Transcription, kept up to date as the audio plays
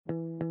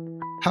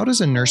How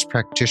does a nurse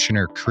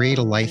practitioner create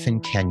a life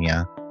in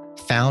Kenya,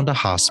 found a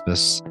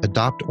hospice,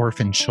 adopt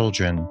orphan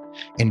children,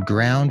 and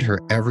ground her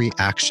every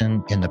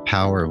action in the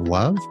power of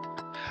love?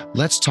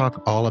 Let's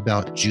talk all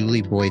about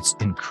Julie Boyd's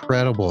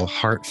incredible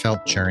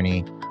heartfelt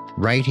journey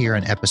right here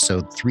on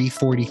episode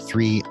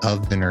 343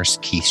 of The Nurse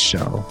Keith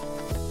Show.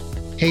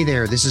 Hey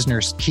there, this is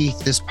Nurse Keith.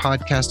 This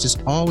podcast is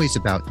always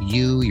about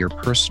you, your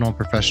personal and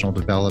professional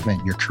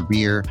development, your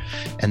career,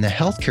 and the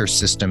healthcare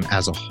system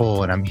as a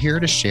whole. And I'm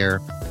here to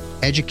share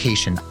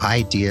education,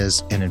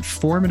 ideas, and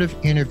informative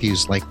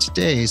interviews like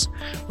today's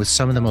with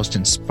some of the most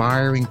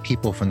inspiring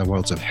people from the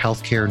worlds of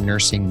healthcare,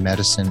 nursing,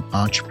 medicine,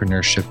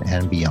 entrepreneurship,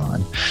 and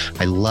beyond.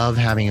 I love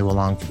having you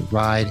along for the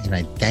ride, and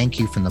I thank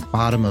you from the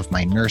bottom of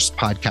my nurse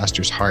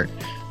podcaster's heart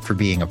for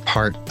being a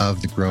part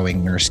of the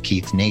growing Nurse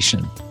Keith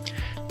Nation.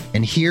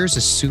 And here's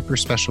a super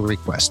special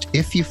request.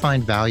 If you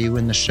find value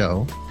in the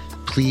show,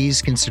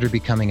 please consider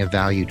becoming a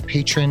valued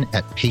patron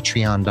at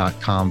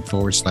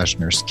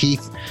patreon.com/Nurse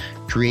Keith.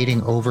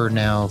 Creating over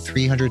now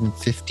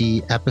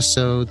 350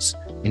 episodes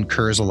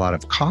incurs a lot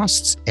of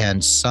costs,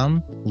 and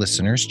some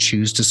listeners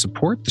choose to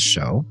support the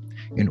show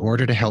in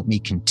order to help me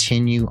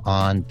continue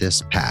on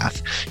this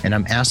path. And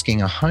I'm asking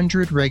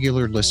 100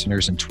 regular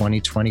listeners in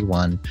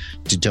 2021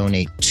 to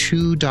donate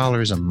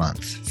 $2 a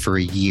month for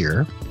a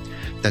year.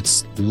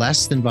 That's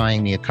less than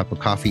buying me a cup of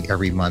coffee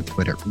every month,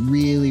 but it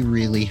really,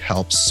 really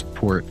helps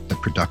support the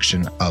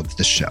production of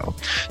the show.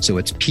 So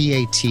it's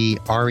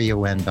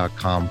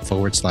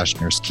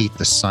patreon.com/Nurse Keith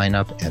to sign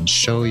up and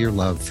show your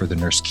love for the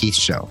Nurse Keith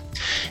Show.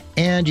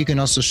 And you can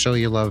also show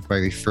your love by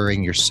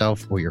referring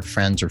yourself or your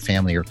friends or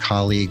family or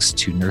colleagues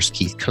to Nurse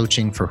Keith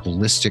Coaching for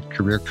holistic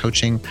career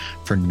coaching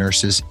for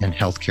nurses and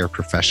healthcare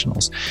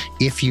professionals.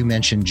 If you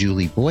mention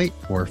Julie Boyd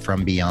or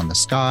From Beyond the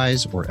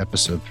Skies or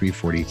episode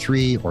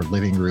 343 or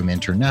Living Room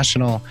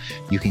International,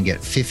 you can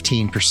get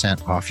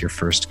 15% off your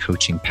first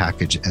coaching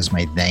package as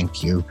my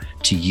thank you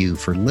to you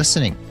for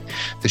listening.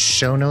 The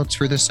show notes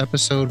for this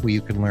episode, where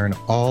you can learn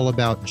all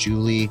about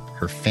Julie,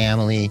 her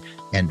family,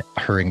 and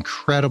her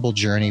incredible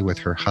journey with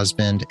her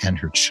husband and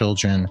her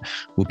children,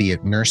 will be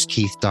at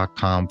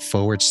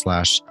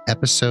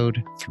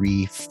nursekeith.com/episode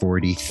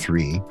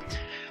 343.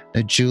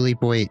 Now, Julie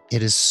Boyd,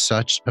 it is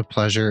such a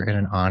pleasure and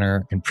an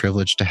honor and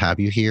privilege to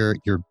have you here.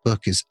 Your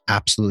book is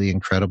absolutely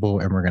incredible,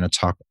 and we're going to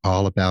talk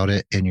all about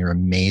it and your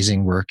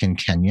amazing work in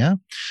Kenya.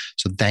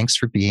 So thanks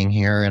for being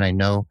here. And I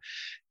know,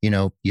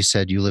 you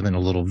said you live in a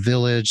little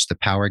village, the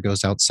power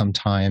goes out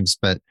sometimes,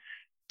 but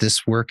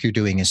this work you're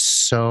doing is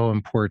so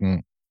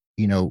important.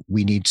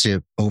 We need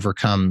to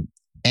overcome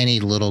any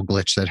little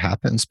glitch that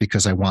happens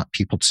because I want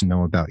people to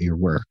know about your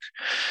work.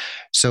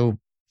 So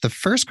the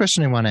first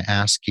question I want to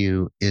ask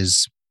you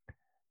is,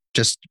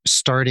 just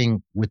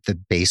starting with the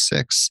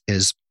basics,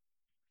 is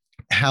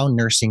how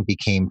nursing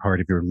became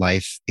part of your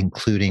life,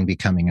 including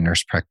becoming a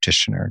nurse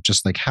practitioner,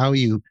 just like how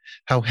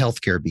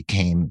healthcare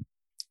became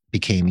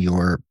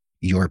your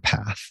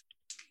path.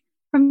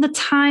 From the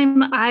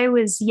time I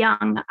was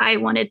young, I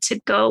wanted to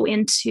go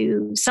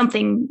into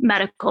something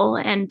medical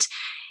and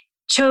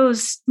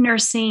chose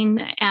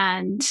nursing.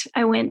 And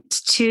I went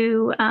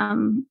to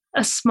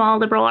a small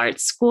liberal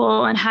arts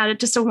school and had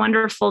just a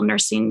wonderful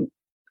nursing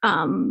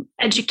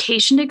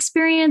education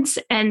experience.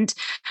 And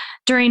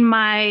during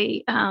my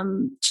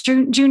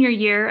junior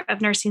year of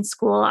nursing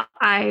school,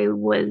 I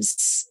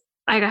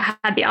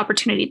had the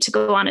opportunity to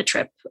go on a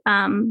trip,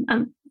 a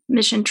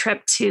mission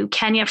trip to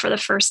Kenya for the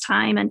first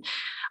time. And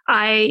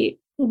I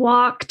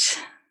walked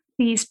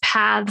these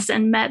paths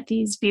and met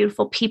these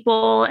beautiful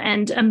people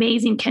and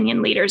amazing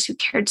Kenyan leaders who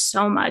cared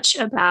so much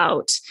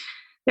about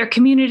their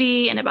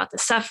community and about the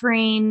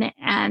suffering.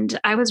 And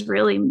I was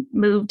really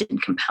moved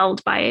and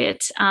compelled by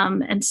it.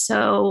 And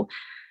so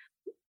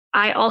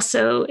I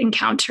also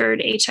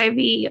encountered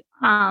HIV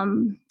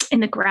in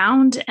the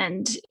ground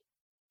and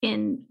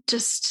in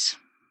just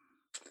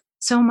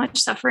so much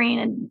suffering,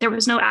 and there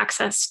was no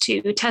access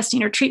to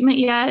testing or treatment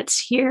yet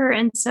here.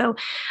 And so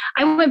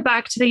I went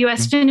back to the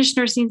US, finished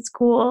nursing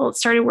school,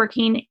 started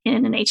working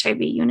in an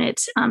HIV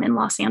unit in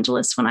Los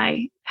Angeles when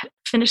I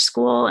finished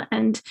school.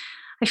 And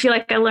I feel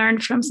like I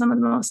learned from some of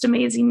the most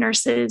amazing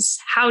nurses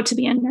how to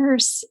be a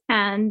nurse.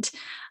 And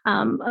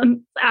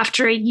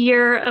after a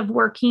year of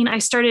working, I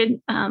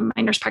started my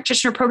nurse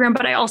practitioner program,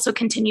 but I also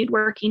continued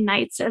working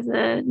nights as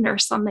a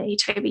nurse on the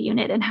HIV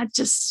unit and had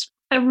just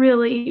a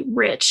really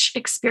rich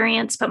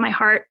experience. But my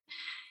heart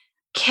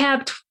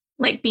kept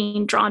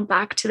being drawn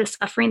back to the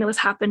suffering that was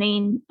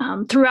happening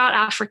throughout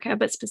Africa,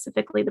 but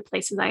specifically the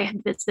places I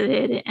had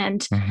visited.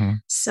 And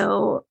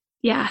so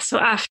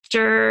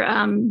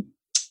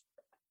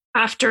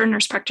after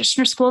nurse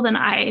practitioner school, then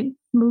I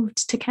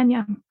moved to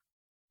Kenya.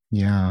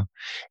 Yeah.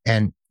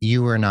 And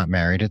you were not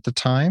married at the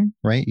time,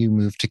 right? You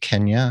moved to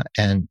Kenya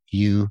and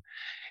you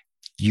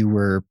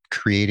were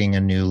creating a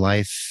new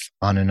life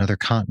on another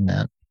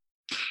continent.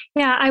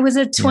 Yeah, I was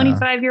a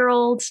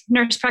 25-year-old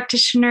nurse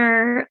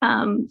practitioner,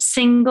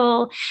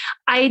 single.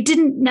 I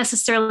didn't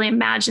necessarily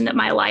imagine that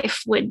my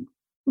life would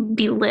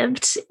be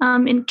lived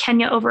in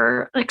Kenya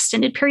over an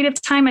extended period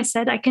of time. I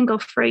said, I can go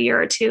for a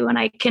year or two, and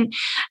I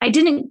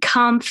didn't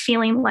come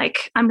feeling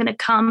like I'm going to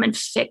come and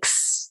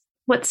fix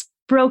what's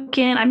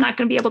broken. I'm not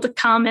going to be able to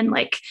come and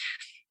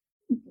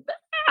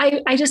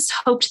I just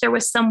hoped there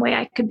was some way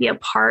I could be a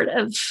part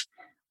of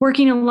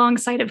working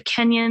alongside of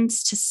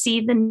Kenyans to see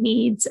the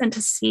needs and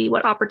to see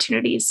what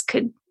opportunities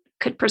could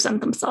present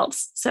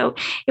themselves. So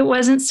it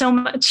wasn't so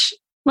much,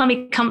 let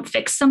me come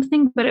fix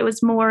something, but it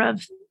was more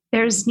of,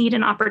 there's need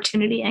and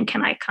opportunity, and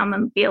can I come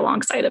and be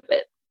alongside of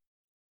it?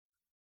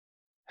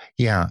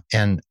 Yeah.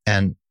 And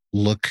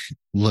look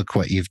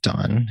what you've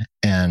done.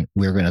 And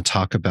we're going to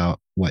talk about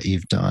what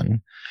you've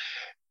done.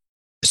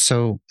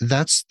 So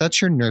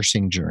that's your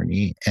nursing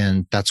journey.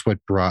 And that's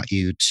what brought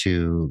you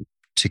to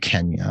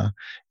Kenya.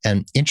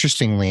 And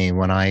interestingly,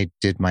 when I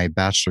did my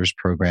bachelor's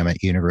program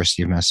at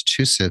University of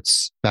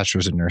Massachusetts,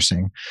 bachelor's in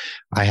nursing,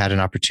 I had an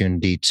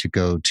opportunity to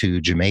go to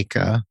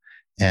Jamaica.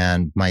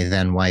 And my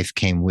then wife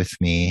came with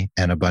me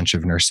and a bunch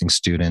of nursing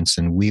students,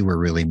 and we were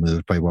really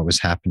moved by what was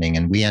happening.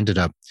 And we ended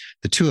up,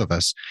 the two of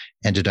us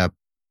ended up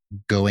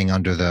going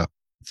under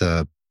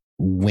the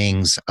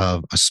wings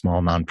of a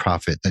small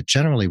nonprofit that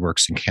generally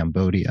works in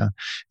Cambodia.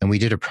 And we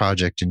did a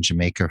project in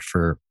Jamaica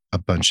for a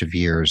bunch of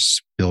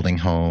years, building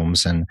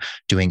homes and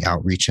doing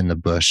outreach in the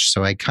bush.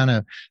 So I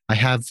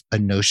have a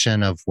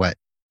notion of what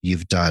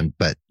you've done,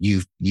 but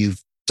you've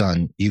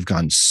gone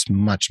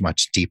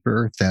much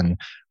deeper than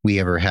we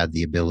ever had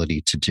the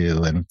ability to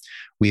do. And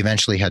we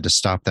eventually had to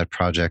stop that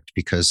project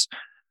because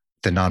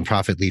the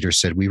nonprofit leader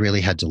said we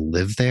really had to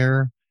live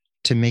there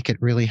to make it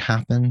really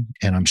happen.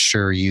 And I'm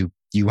sure you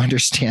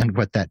understand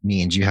what that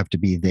means. You have to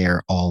be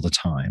there all the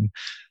time.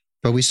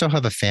 But we still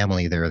have a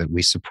family there that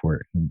we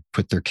support and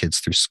put their kids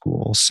through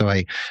school. So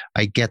I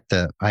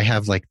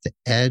have like the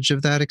edge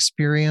of that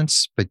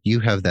experience, but you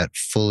have that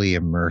fully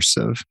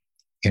immersive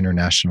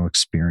international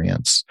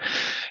experience.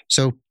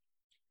 So,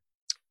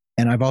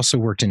 and I've also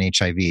worked in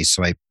HIV.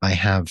 So I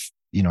have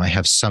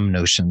some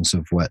notions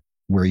of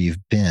where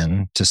you've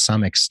been to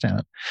some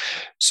extent.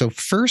 So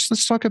first,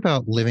 let's talk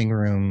about Living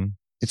Room.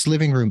 It's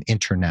Living Room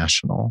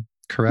International,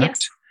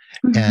 correct?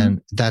 Yes. Mm-hmm.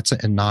 And that's a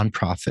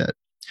nonprofit.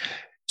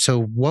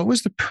 So what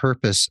was the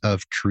purpose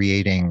of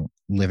creating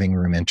Living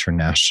Room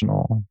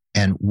International,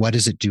 and what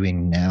is it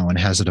doing now, and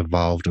has it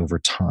evolved over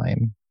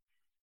time?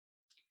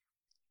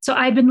 So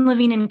I've been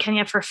living in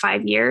Kenya for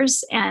 5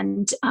 years,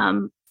 and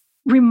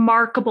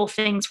remarkable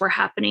things were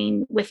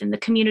happening within the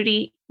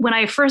community. When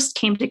I first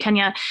came to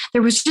Kenya,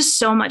 there was just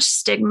so much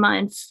stigma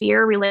and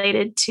fear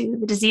related to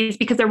the disease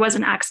because there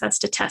wasn't access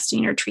to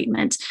testing or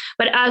treatment.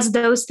 But as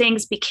those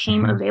things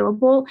became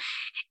available,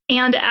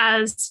 and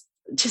as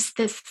just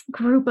this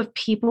group of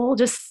people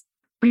just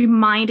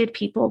reminded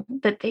people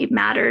that they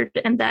mattered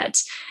and that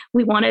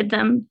we wanted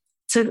them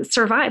to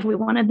survive. We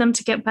wanted them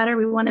to get better.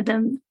 We wanted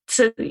them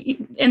to,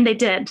 and they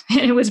did.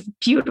 It was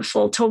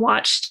beautiful to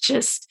watch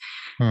just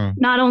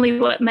not only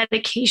what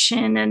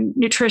medication and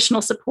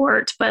nutritional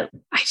support, but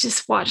I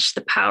just watched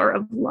the power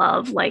of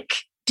love,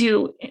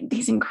 do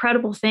these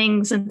incredible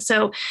things. And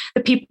so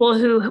the people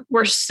who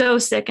were so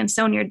sick and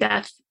so near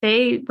death,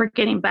 they were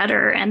getting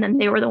better. And then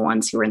they were the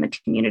ones who were in the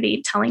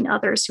community telling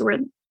others who were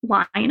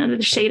lying under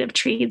the shade of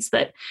trees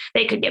that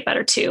they could get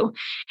better too.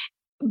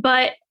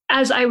 But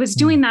as I was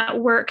doing that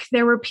work,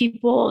 there were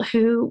people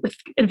who with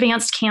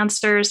advanced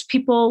cancers,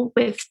 people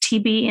with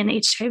TB and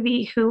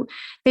HIV who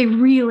they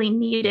really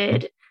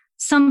needed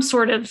some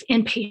sort of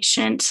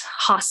inpatient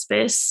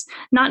hospice,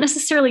 not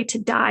necessarily to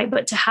die,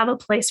 but to have a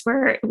place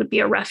where it would be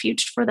a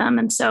refuge for them.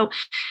 And so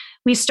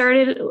we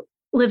started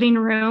Living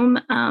Room.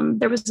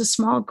 There was a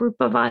small group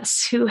of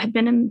us who had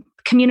been in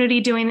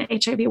community doing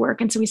HIV work.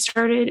 And so we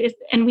started it,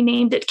 and we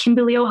named it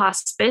Kimbilio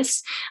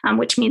Hospice,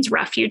 which means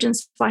refuge in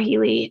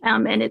Swahili.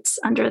 And it's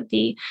under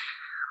the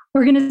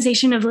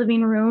organization of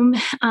Living Room,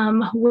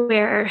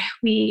 where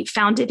we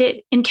founded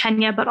it in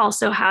Kenya, but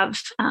also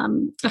have a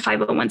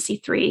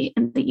 501c3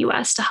 in the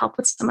US to help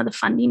with some of the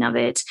funding of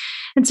it.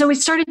 And so we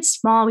started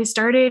small. We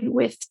started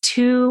with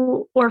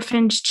 2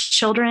 orphaned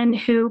children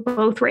who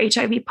both were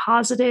HIV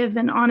positive.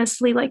 And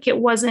honestly, it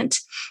wasn't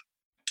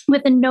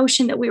with the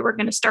notion that we were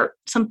going to start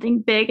something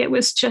big. It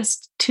was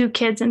just 2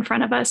 kids in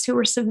front of us who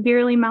were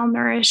severely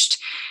malnourished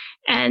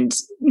and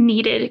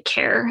needed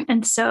care.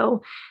 And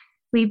so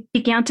we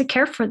began to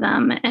care for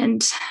them.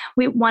 And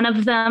one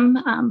of them,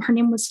 her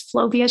name was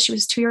Flovia. She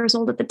was 2 years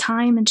old at the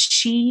time, and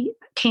she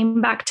came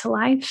back to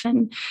life.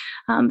 And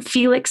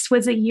Felix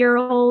was a year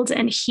old,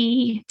 and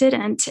he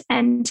didn't.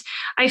 And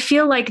I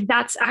feel like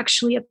that's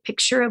actually a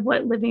picture of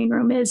what Living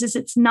Room is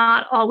it's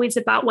not always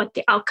about what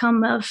the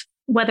outcome of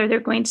whether they're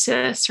going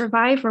to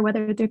survive or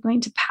whether they're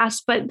going to pass,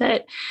 but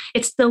that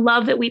it's the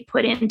love that we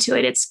put into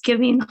it. It's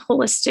giving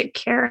holistic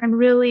care and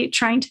really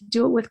trying to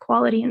do it with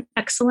quality and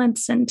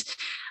excellence, and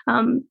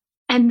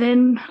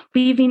then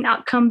leaving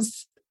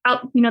outcomes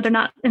out, they're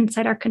not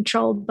inside our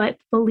control, but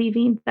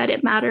believing that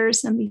it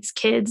matters, and these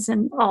kids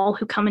and all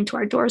who come into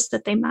our doors,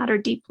 that they matter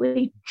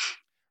deeply.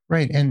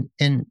 Right. And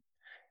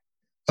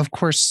of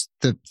course,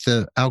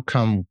 the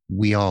outcome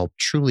we all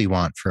truly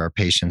want for our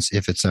patients,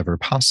 if it's ever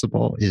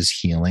possible, is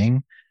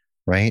healing,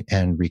 right?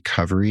 And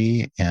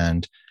recovery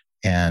and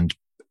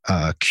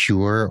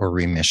cure or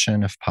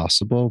remission if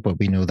possible. But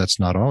we know that's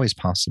not always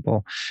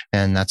possible.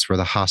 And that's where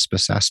the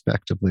hospice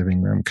aspect of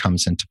Living Room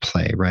comes into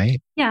play, right?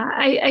 Yeah.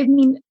 I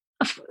mean,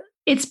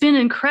 it's been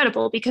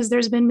incredible because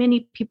there's been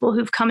many people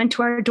who've come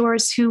into our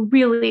doors who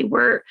really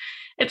were,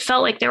 it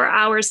felt like they were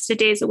hours to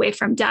days away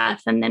from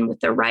death. And then with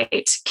the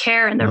right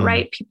care and the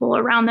right people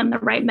around them, the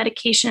right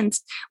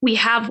medications, we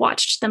have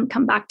watched them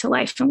come back to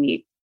life, and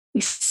we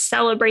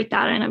celebrate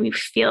that and we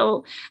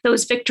feel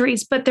those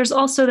victories. But there's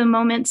also the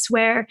moments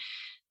where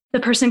the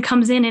person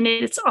comes in and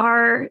it's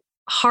our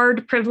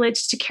hard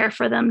privilege to care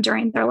for them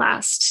during their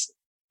last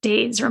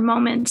days or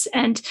moments,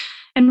 and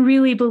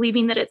really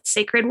believing that it's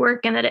sacred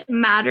work and that it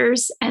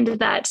matters and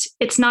that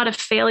it's not a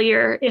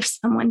failure if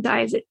someone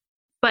dies,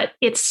 but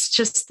it's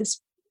just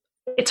this,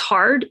 it's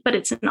hard, but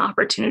it's an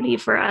opportunity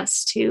for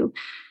us to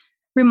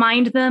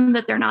remind them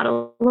that they're not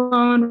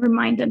alone,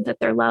 remind them that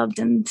they're loved,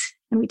 and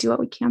we do what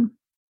we can.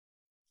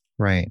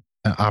 Right.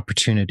 An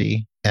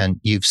opportunity. And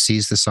you've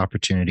seized this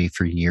opportunity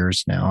for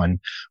years now. And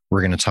we're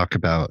going to talk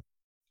about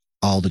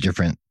all the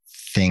different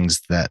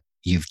things that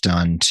you've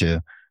done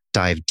to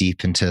dive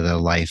deep into the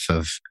life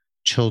of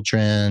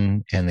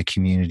children and the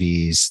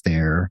communities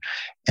there.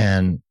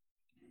 And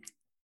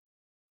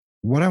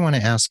what I want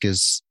to ask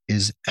is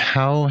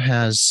how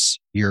have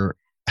your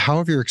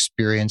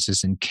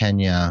experiences in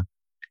Kenya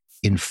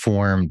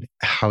informed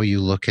how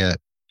you look at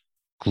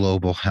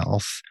global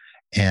health,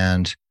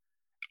 and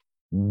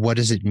what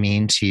does it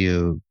mean to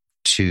you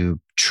to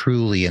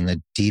truly, in the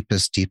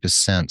deepest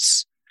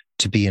sense,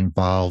 to be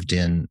involved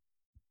in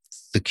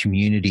the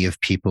community of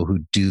people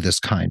who do this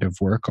kind of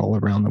work all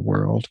around the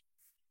world?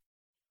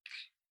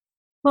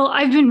 Well,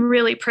 I've been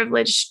really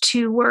privileged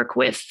to work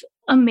with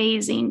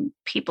amazing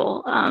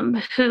people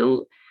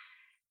who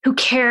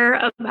care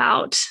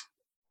about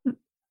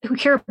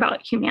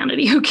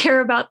humanity, who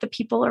care about the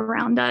people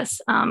around us.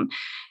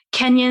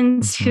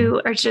 Kenyans who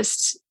are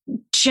just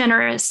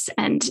generous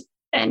and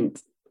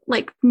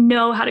like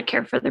know how to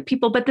care for other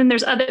people. But then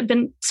there's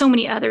been so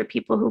many other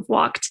people who've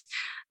walked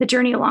the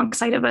journey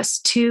alongside of us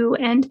too.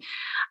 And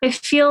I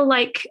feel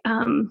like,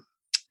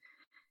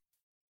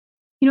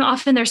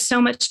 often there's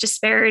so much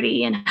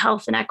disparity in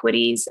health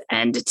inequities,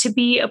 and to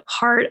be a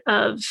part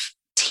of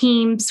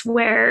teams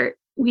where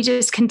we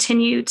just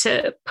continue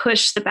to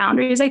push the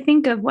boundaries, I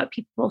think, of what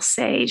people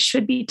say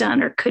should be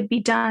done or could be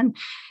done,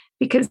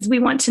 because we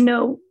want to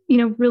know,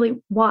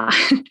 really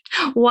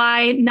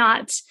why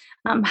not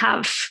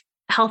have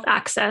health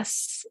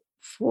access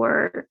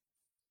for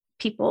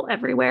people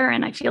everywhere.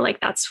 And I feel like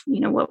that's,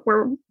 what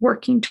we're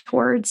working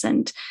towards,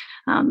 and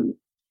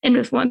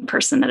with one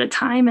person at a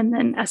time. And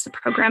then as the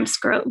programs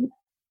grow,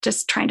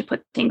 just trying to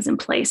put things in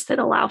place that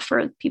allow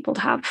for people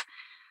to have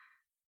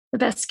the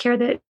best care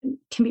that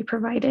can be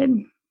provided.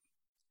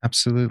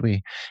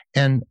 Absolutely.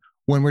 And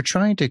when we're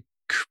trying to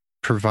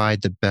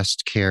provide the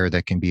best care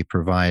that can be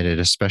provided,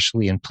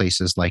 especially in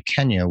places like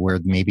Kenya, where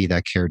maybe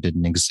that care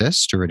didn't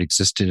exist, or it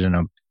existed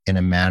in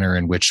a manner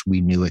in which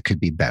we knew it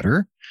could be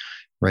better,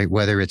 right?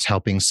 Whether it's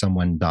helping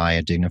someone die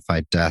a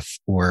dignified death,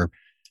 or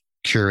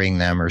curing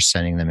them or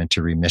sending them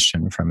into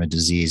remission from a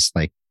disease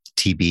like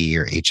TB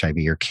or HIV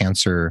or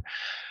cancer,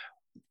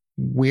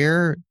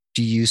 where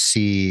do you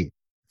see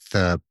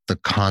the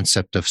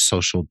concept of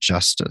social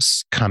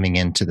justice coming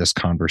into this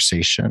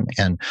conversation?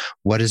 And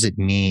what does it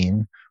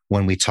mean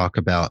when we talk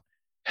about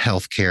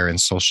healthcare and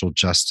social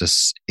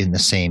justice in the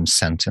same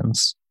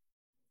sentence?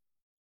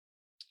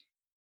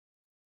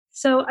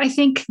 So I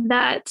think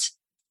that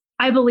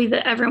I believe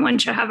that everyone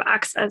should have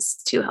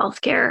access to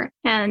healthcare,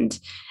 and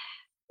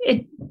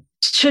it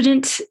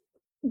shouldn't,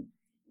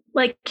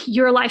 like,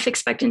 your life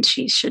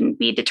expectancy shouldn't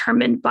be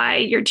determined by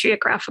your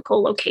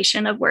geographical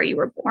location of where you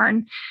were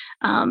born.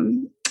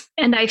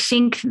 And I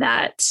think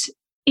that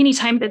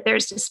anytime that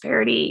there's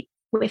disparity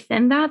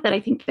within that I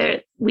think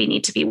that we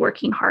need to be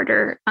working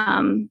harder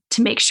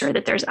to make sure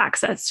that there's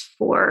access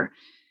for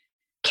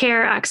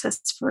care, access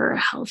for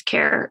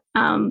healthcare.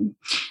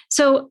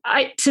 So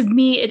to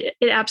me, it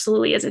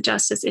absolutely is a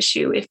justice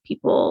issue if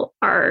people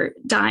are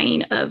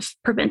dying of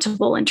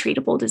preventable and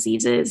treatable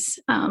diseases.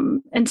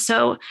 And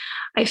so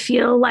I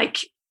feel like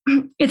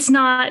it's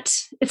not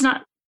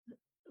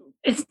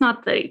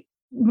the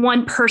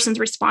one person's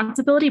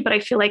responsibility, but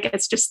I feel like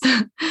it's just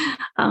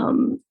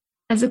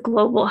as a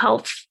global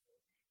health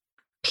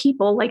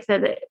people, like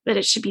that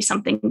it should be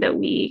something that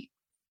we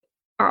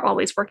are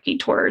always working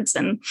towards.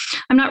 And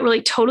I'm not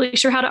really totally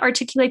sure how to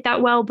articulate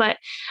that well, but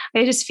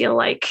I just feel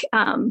like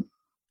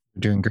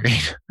doing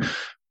great.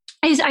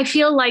 I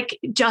feel like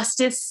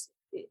justice,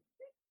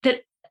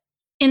 that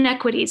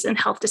inequities and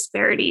health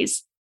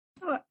disparities,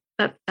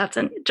 that's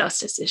a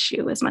justice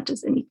issue as much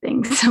as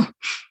anything. So,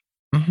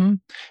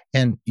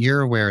 and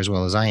you're aware as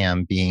well as I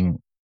am, being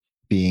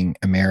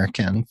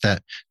American,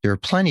 that there are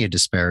plenty of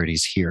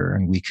disparities here,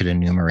 and we could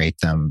enumerate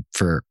them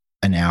for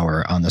an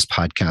hour on this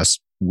podcast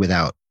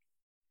without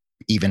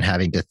even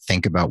having to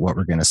think about what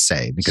we're going to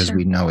say because Sure.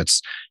 we know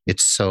it's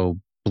so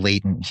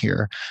blatant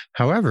here.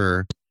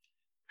 However,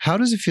 how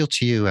does it feel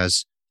to you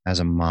as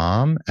a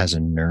mom, as a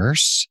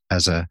nurse,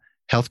 as a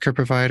healthcare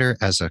provider,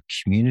 as a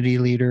community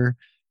leader,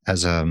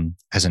 as an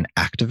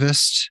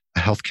activist, a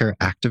healthcare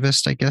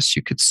activist, I guess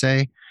you could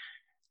say,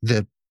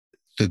 the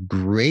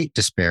great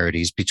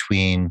disparities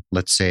between,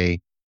 let's say,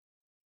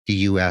 the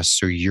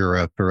US or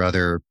Europe or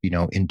other,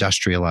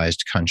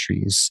 industrialized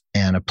countries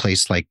and a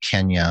place like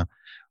Kenya,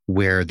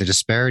 where the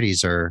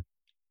disparities are,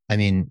 I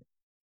mean,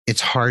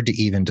 it's hard to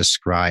even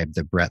describe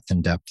the breadth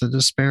and depth of the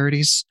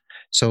disparities.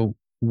 So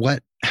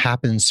what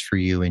happens for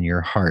you in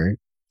your heart?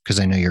 Because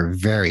I know you're a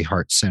very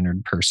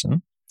heart-centered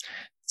person.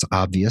 It's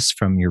obvious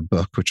from your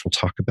book, which we'll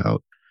talk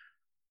about.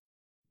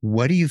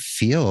 What do you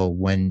feel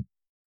when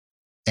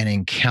an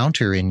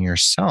encounter in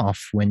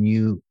yourself when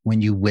you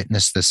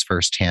witness this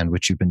firsthand,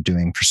 which you've been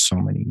doing for so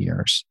many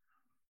years?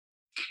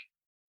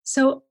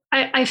 So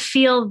I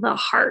feel the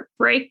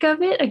heartbreak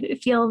of it. I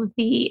feel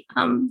the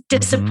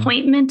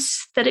disappointment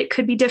that it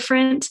could be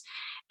different.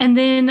 And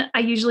then I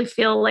usually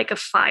feel like a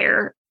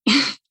fire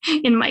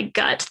in my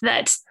gut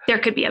that there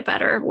could be a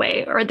better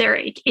way, or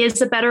there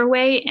is a better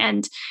way.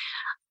 And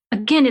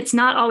again, it's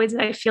not always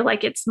that I feel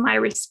like it's my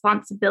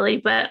responsibility,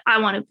 but I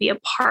want to be a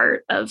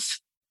part of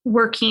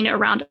working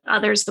around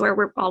others where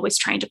we're always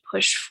trying to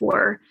push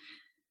for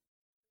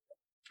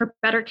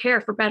better care,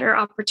 for better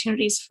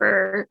opportunities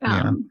for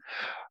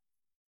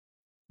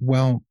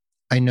Well,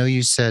 I know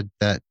you said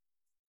that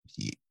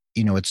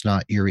it's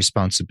not your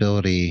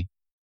responsibility,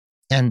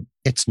 and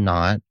it's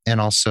not,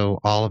 and also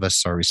all of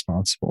us are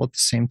responsible at the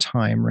same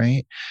time,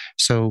 right?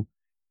 So,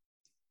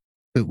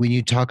 but when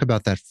you talk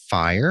about that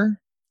fire,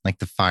 like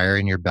the fire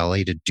in your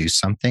belly to do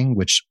something,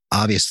 which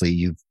obviously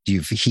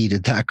you've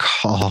heeded that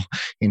call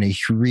in a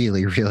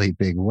really, really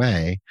big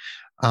way.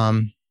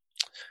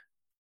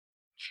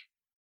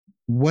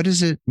 What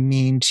does it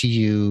mean to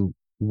you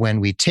when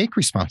we take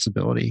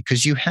responsibility?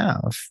 Because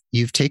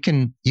you've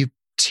taken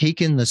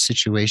the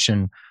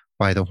situation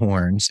by the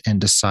horns and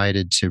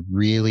decided to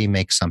really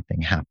make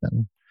something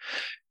happen.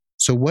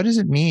 So what does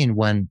it mean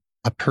when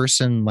a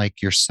person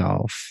like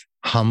yourself,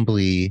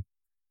 humbly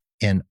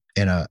in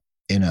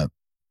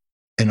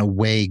a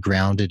way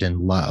grounded in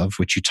love,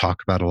 which you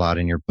talk about a lot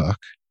in your book,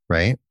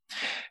 right?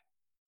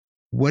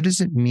 What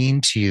does it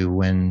mean to you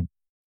when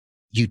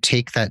you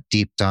take that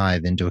deep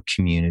dive into a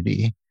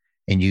community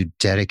and you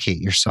dedicate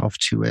yourself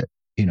to it,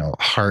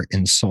 heart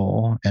and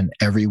soul, and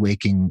every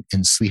waking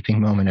and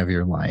sleeping moment of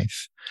your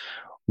life?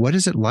 What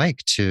is it like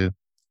to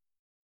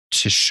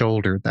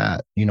shoulder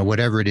that,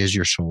 whatever it is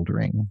you're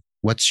shouldering?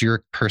 What's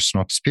your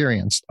personal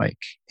experience like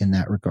in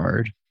that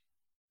regard?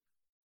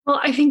 Well,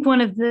 I think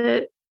one of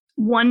the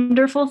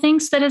wonderful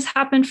things that has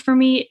happened for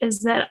me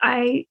is that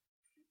I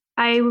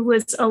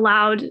was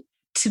allowed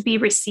to be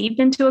received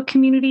into a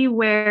community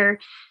where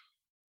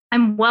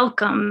I'm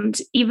welcomed,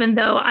 even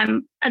though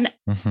I'm I'm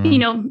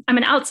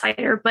an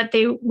outsider, but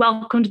they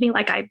welcomed me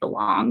like I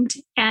belonged.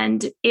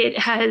 And it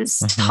has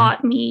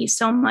taught me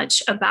so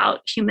much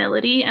about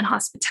humility and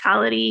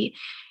hospitality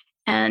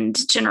and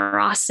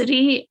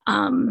generosity.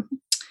 And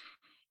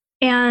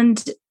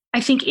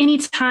I think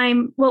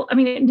anytime,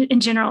 in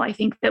general, I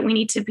think that we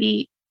need to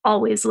be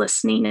always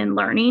listening and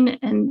learning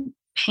and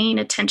paying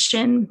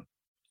attention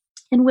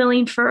and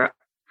willing for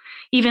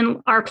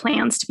even our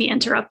plans to be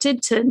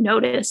interrupted, to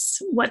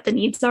notice what the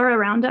needs are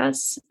around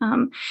us,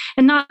 and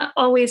not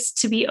always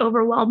to be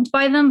overwhelmed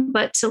by them,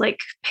 but to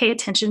pay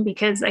attention,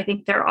 because I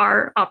think there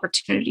are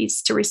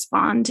opportunities to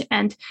respond.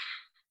 And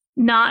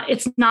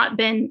it's not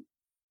been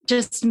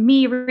just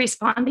me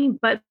responding,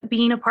 but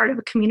being a part of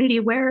a community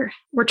where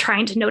we're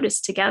trying to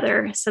notice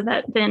together, so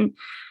that then,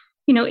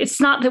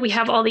 it's not that we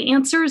have all the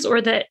answers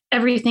or that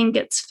everything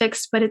gets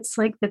fixed, but it's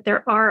like that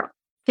there are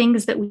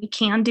things that we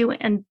can do,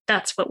 and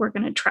that's what we're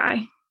going to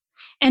try.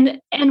 And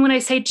when I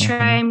say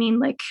try, I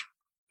mean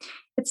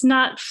it's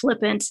not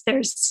flippant.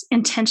 There's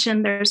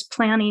intention, there's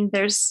planning,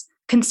 there's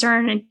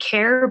concern and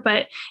care,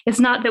 but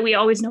it's not that we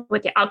always know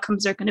what the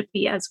outcomes are going to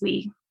be as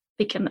we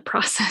begin the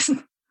process.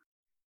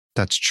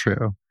 That's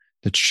true.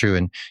 That's true.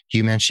 And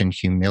you mentioned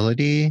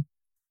humility,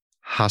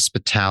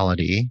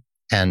 hospitality,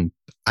 and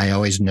I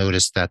always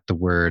notice that the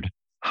word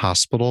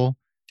hospital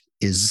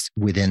is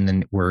within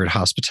the word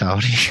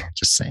hospitality,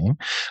 just saying.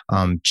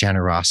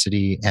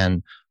 Generosity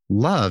and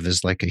love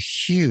is like a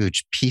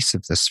huge piece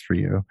of this for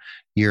you.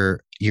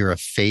 You're a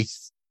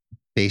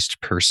faith-based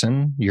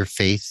person. Your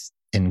faith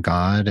in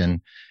God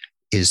and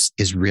is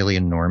really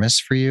enormous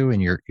for you,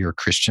 and your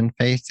Christian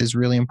faith is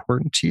really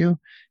important to you.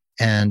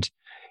 And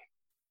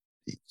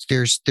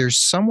there's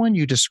someone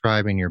you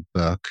describe in your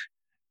book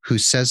who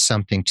says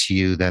something to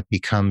you that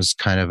becomes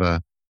kind of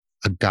a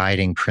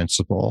guiding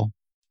principle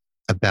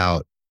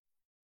about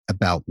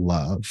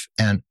love.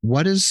 And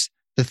what is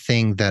the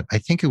thing that, I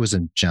think it was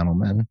a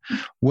gentleman,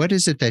 what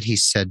is it that he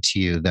said to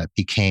you that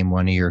became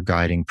one of your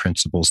guiding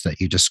principles that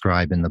you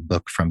describe in the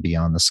book From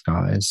Beyond the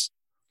Skies?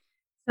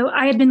 So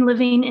I had been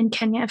living in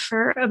Kenya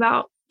for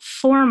about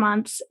 4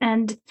 months,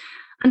 and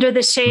Under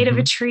the shade of a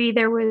Mm-hmm. tree,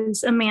 there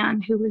was a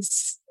man who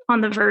was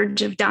on the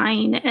verge of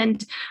dying.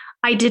 And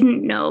I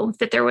didn't know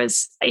that there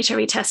was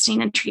HIV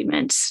testing and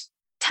treatment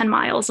 10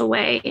 miles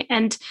away.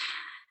 And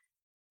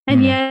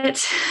Mm.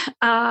 yet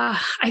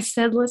I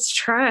said, let's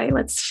try.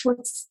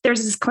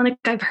 There's this clinic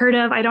I've heard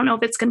of. I don't know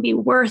if it's going to be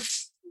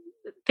worth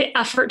the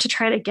effort to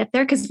try to get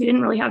there because we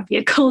didn't really have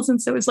vehicles. And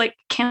so it was like,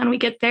 can we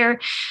get there?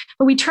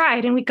 But we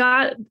tried and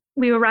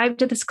we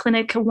arrived at this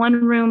clinic, a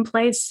 1-room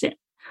place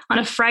on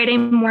a Friday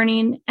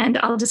morning. And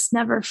I'll just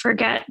never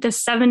forget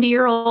this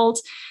 70-year-old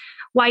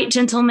white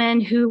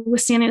gentleman who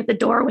was standing at the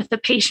door with a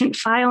patient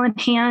file in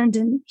hand.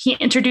 And he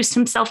introduced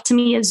himself to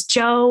me as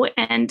Joe.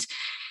 And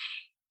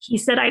he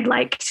said, I'd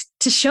like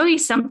to show you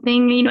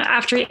something,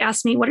 after he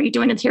asked me, what are you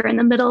doing here in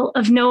the middle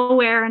of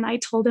nowhere? And I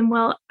told him,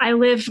 well, I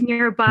live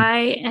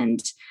nearby and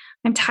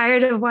I'm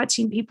tired of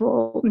watching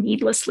people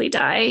needlessly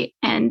die.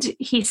 And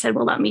he said,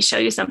 well, let me show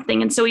you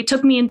something. And so he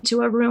took me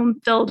into a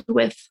room filled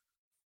with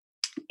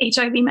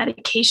HIV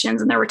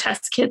medications, and there were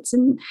test kits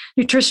and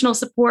nutritional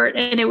support.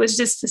 And it was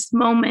just this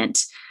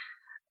moment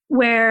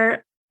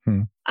where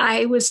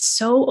I was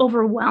so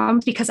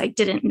overwhelmed because I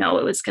didn't know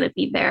it was going to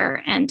be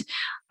there. And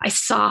I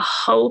saw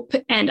hope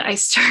and I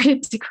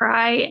started to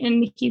cry.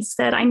 And he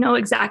said, I know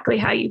exactly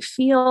how you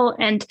feel.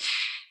 And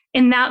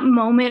in that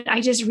moment,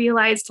 I just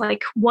realized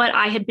like what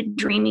I had been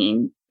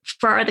dreaming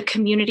for the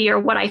community or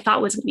what I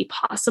thought was going to be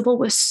possible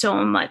was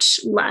so much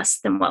less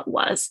than what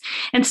was.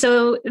 And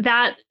so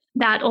that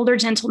older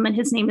gentleman,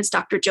 his name is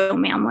Dr. Joe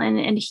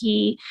Mamlin, and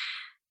he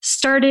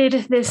started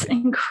this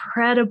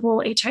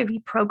incredible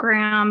HIV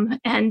program,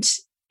 and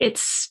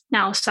it's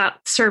now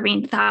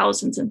serving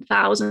thousands and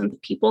thousands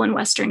of people in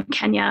Western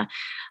Kenya.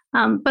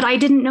 But I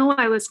didn't know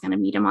I was going to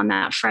meet him on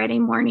that Friday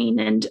morning.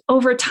 And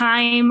over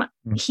time,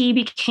 he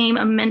became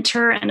a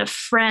mentor and a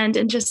friend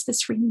and just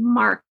this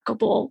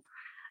remarkable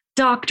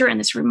doctor and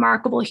this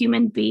remarkable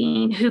human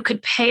being who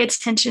could pay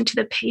attention to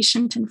the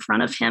patient in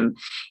front of him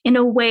in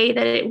a way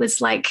that it was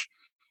like,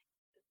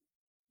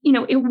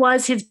 it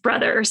was his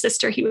brother or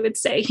sister, he would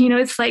say.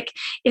 It's like,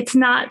 it's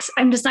not,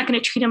 I'm just not going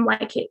to treat him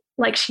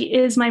like she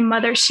is my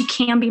mother. She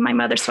can be my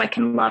mother, so I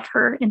can love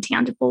her in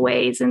tangible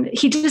ways. And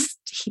he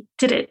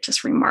did it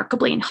just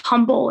remarkably and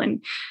humble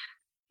and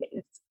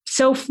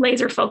so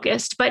laser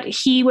focused. But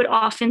he would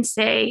often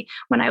say,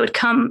 when I would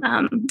come,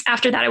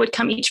 after that, I would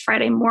come each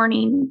Friday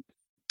morning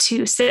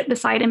to sit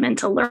beside him and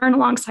to learn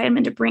alongside him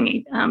and to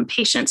bring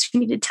patients who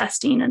needed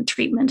testing and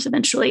treatment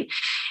eventually.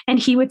 And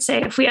he would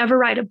say, if we ever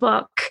write a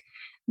book,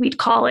 we'd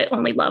call it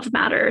Only Love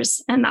Matters.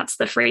 And that's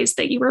the phrase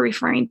that you were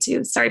referring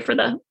to. Sorry for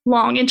the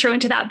long intro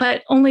into that,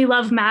 but Only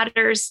Love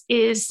Matters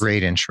is...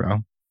 Great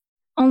intro.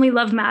 Only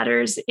Love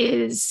Matters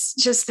is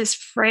just this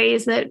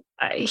phrase that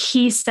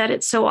he said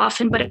it so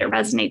often, but it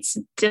resonates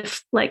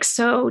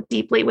so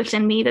deeply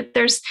within me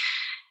that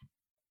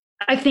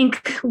I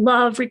think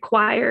love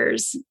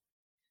requires,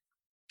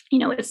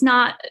 it's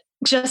not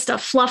just a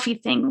fluffy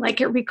thing.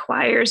 Like, it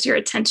requires your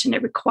attention.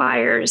 It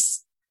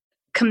requires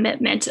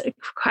commitment. It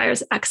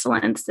requires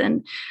excellence.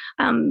 And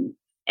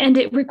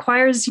it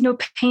requires,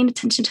 paying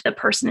attention to the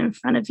person in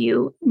front of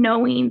you,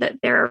 knowing that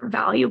they're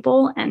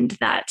valuable and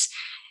that,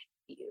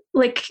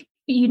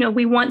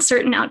 we want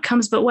certain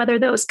outcomes, but whether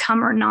those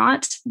come or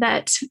not,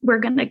 that we're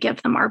going to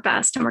give them our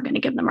best and we're going to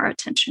give them our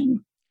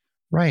attention.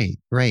 Right,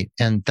 right.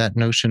 And that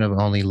notion of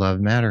only love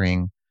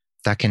mattering,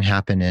 that can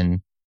happen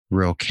in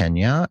rural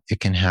Kenya.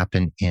 It can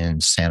happen in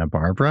Santa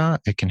Barbara.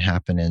 It can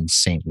happen in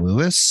St.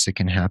 Louis. It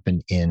can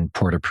happen in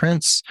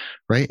Port-au-Prince,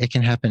 right? It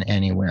can happen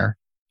anywhere,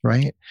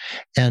 right?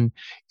 And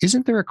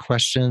isn't there a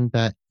question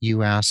that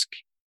you ask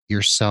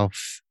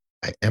yourself,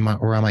 am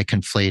I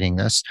conflating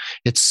this?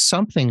 It's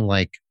something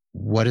like,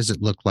 what does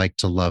it look like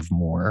to love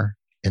more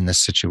in this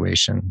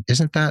situation? Is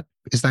that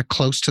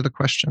close to the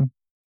question?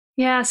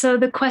 Yeah. So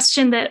the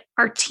question that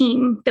our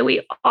team that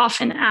we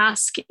often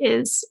ask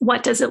is,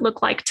 what does it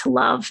look like to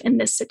love in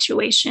this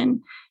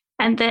situation?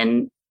 And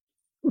then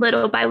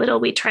little by little,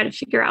 we try to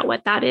figure out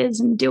what that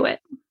is and do it.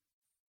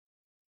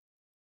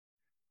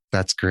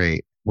 That's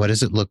great. What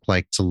does it look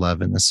like to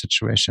love in this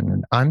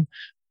situation? And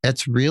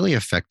it's really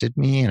affected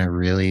me in a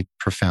really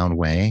profound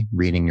way,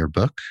 reading your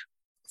book,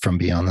 From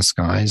Beyond the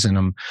Skies.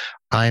 And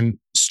I'm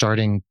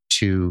starting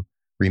to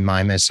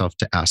remind myself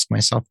to ask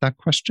myself that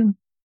question.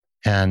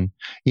 And,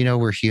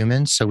 we're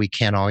humans, so we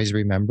can't always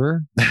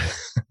remember.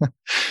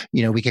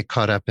 We get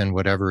caught up in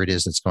whatever it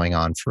is that's going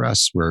on for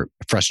us. We're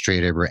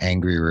frustrated, we're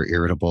angry, we're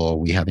irritable,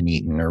 we haven't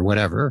eaten or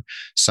whatever.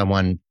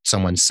 Someone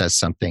says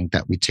something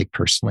that we take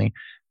personally.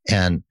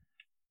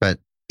 But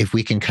if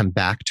we can come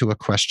back to a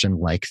question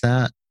like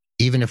that,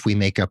 even if we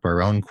make up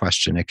our own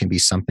question, it can be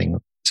something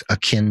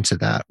akin to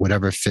that,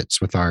 whatever fits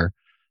with our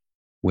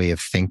way of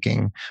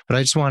thinking. But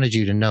I just wanted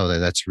you to know that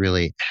that's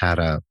really had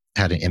an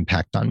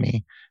impact on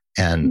me.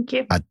 And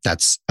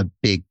that's a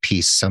big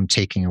piece I'm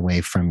taking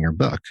away from your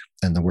book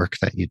and the work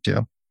that you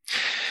do.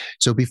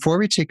 So before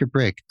we take a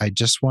break, I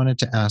just wanted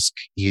to ask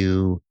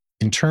you,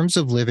 in terms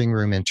of Living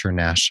Room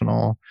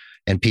International,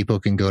 and people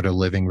can go to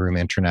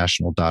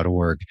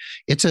livingroominternational.org.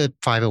 It's a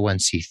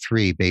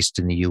 501c3 based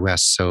in the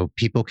US, so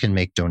people can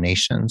make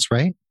donations,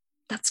 right?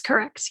 That's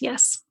correct.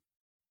 Yes.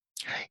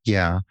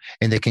 Yeah.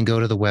 And they can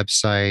go to the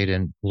website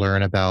and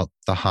learn about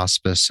the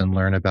hospice and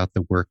learn about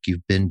the work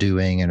you've been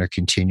doing and are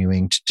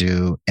continuing to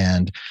do.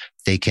 And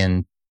they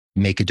can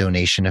make a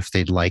donation if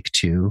they'd like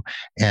to.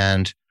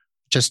 And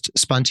just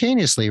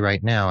spontaneously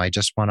right now, I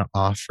just want to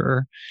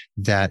offer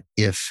that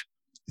if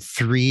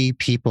 3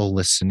 people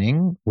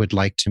listening would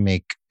like to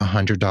make a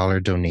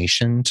 $100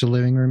 donation to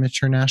Living Room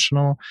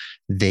International,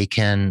 they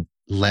can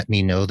let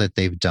me know that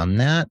they've done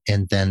that.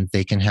 And then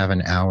they can have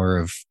an hour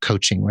of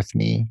coaching with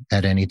me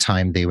at any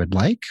time they would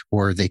like,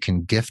 or they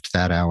can gift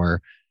that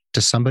hour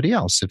to somebody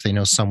else if they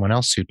know someone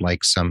else who'd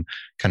like some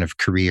kind of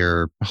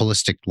career,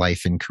 holistic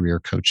life and career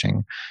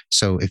coaching.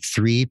 So if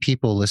 3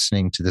 people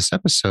listening to this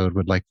episode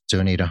would like to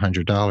donate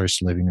 $100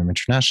 to Living Room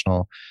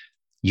International,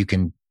 you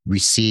can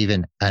receive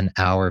an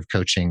hour of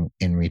coaching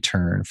in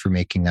return for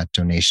making that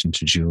donation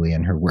to Julie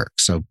and her work.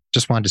 So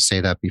just wanted to say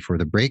that before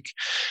the break.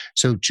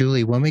 So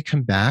Julie, when we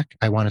come back,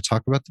 I want to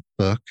talk about the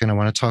book and I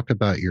want to talk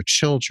about your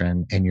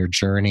children and your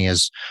journey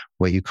as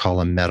what you call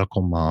a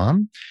medical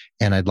mom.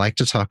 And I'd like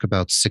to talk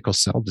about sickle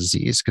cell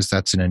disease because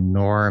that's an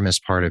enormous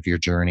part of your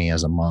journey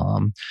as a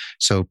mom.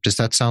 So does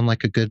that sound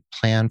like a good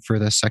plan for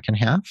the second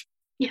half?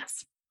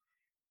 Yes.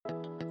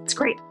 It's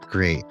great.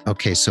 Great.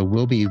 Okay. So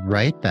we'll be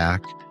right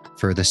back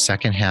for the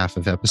second half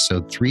of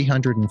episode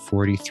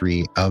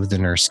 343 of The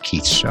Nurse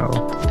Keith Show.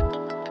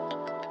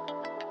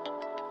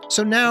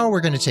 So now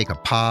we're going to take a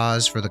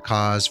pause for the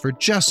cause for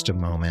just a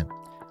moment.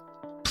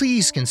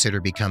 Please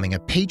consider becoming a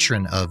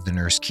patron of The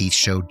Nurse Keith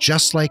Show,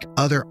 just like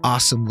other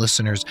awesome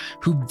listeners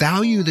who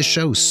value the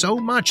show so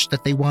much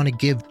that they want to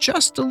give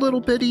just a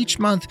little bit each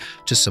month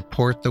to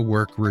support the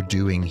work we're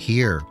doing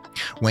here.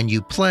 When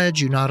you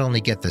pledge, you not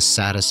only get the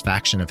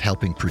satisfaction of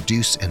helping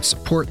produce and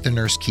support The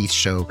Nurse Keith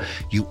Show,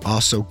 you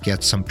also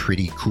get some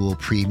pretty cool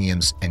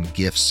premiums and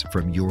gifts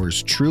from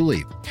yours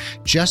truly.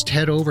 Just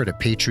head over to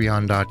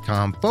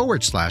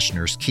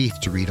patreon.com/Nurse Keith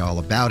to read all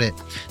about it.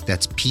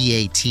 That's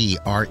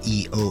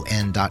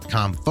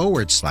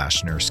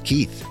patreon.com/Nurse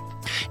Keith.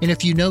 And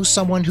if you know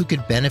someone who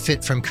could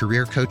benefit from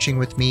career coaching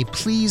with me,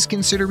 please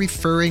consider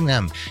referring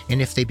them.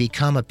 And if they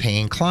become a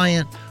paying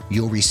client,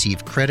 you'll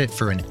receive credit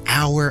for an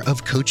hour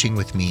of coaching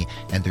with me.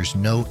 And there's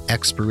no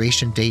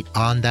expiration date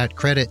on that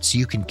credit, so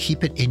you can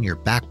keep it in your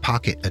back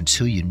pocket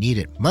until you need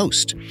it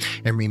most.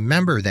 And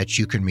remember that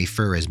you can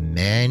refer as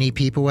many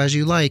people as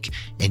you like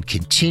and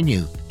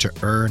continue to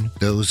earn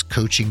those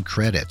coaching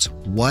credits.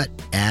 What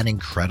an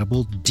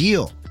incredible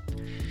deal.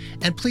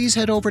 And please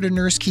head over to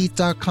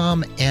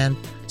nursekeith.com and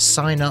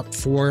sign up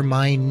for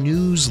my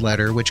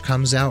newsletter, which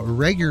comes out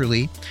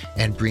regularly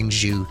and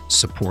brings you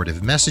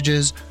supportive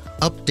messages,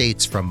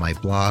 updates from my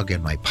blog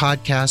and my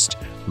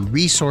podcast,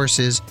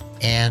 resources,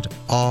 and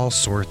all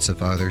sorts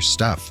of other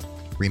stuff.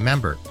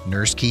 Remember,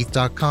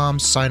 nursekeith.com,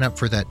 sign up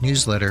for that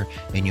newsletter,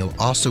 and you'll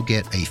also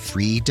get a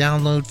free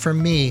download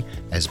from me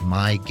as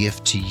my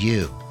gift to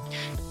you.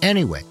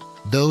 Anyway,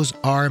 those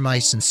are my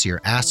sincere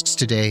asks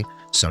today.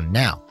 So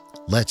now,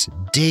 let's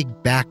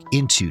dig back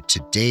into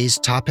today's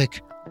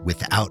topic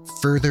without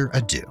further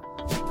ado.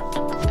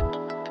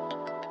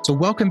 So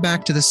welcome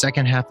back to the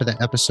second half of the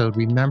episode.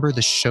 Remember,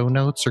 the show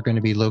notes are going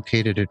to be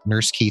located at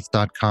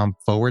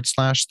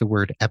nursekeith.com/the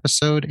word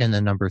episode and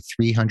the number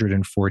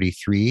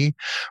 343.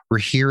 We're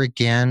here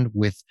again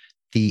with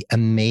the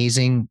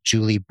amazing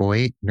Julie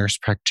Boyd, nurse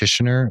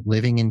practitioner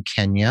living in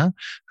Kenya,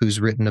 who's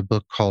written a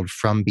book called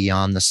From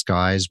Beyond the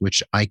Skies,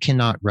 which I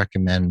cannot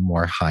recommend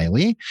more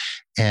highly.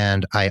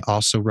 And I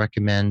also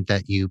recommend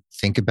that you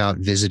think about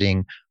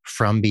visiting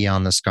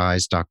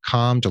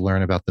FromBeyondTheSkies.com to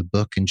learn about the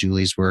book and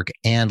Julie's work,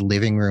 and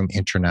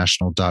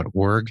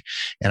livingroominternational.org.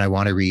 And I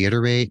want to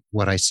reiterate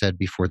what I said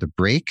before the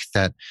break,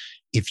 that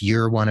if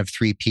you're one of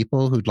 3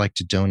 people who'd like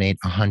to donate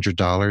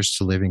 $100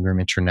 to Living Room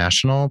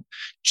International,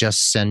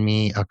 just send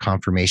me a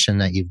confirmation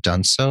that you've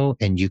done so,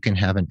 and you can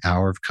have an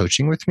hour of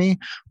coaching with me,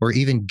 or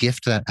even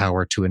gift that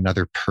hour to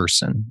another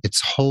person. It's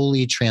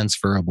wholly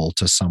transferable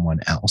to someone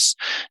else.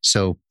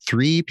 So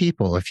 3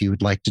 people, if you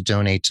would like to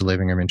donate to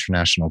Living Room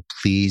International,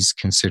 please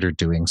consider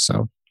doing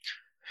so.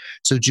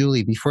 So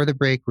Julie, before the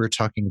break, we were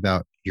talking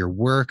about your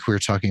work. We were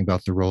talking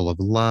about the role of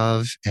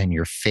love and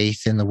your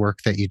faith in the work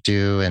that you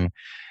do. And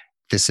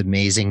this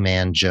amazing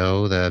man,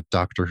 Joe, the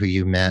doctor who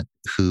you met,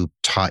 who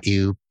taught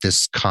you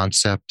this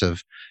concept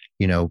of,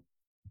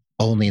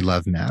 only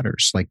love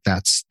matters. Like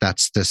that's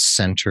the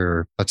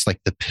center. That's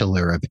like the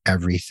pillar of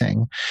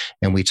everything.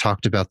 And we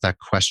talked about that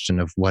question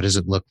of what does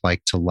it look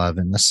like to love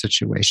in this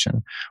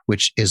situation,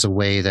 which is a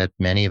way that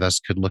many of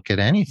us could look at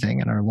anything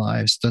in our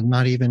lives,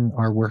 not even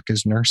our work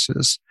as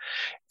nurses.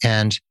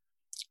 And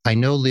I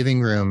know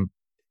Living Room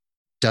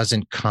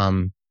doesn't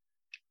come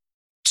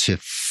to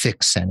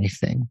fix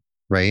anything,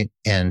 right?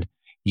 And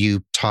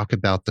you talk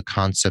about the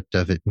concept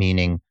of it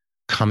meaning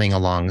coming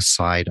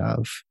alongside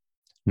of,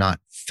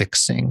 not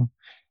fixing.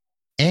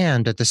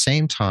 And at the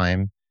same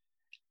time,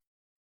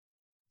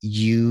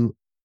 you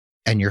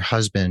And your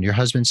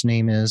husband's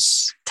name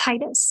is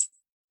Titus.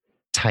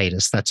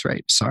 Titus. That's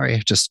right. Sorry,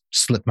 it just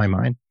slipped my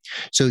mind.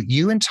 So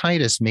you and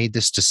Titus made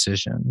this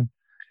decision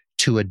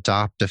to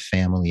adopt a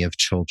family of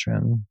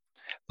children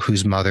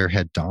whose mother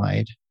had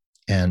died.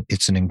 And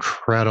it's an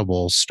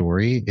incredible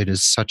story. It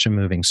is such a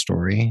moving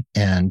story,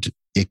 and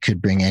it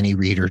could bring any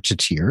reader to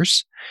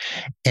tears.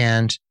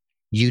 And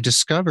you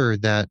discover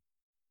that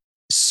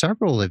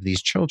several of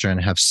these children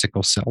have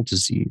sickle cell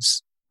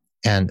disease.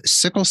 And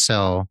sickle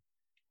cell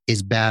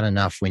is bad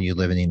enough when you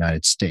live in the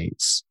United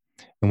States.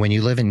 And when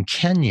you live in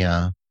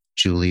Kenya,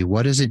 Julie,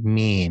 what does it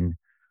mean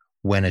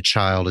when a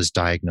child is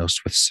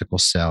diagnosed with sickle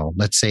cell,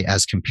 let's say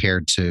as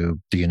compared to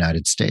the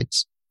United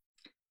States?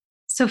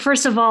 So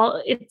first of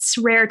all, it's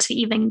rare to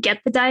even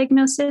get the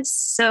diagnosis.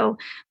 So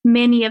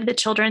many of the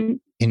children,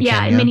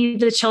 many of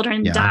the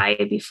children die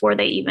before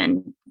they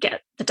even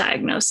get the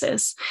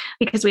diagnosis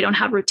because we don't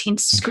have routine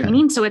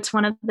screening. Okay. So it's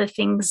one of the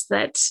things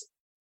that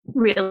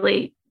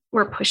really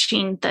we're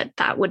pushing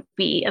that would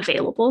be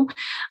available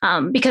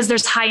because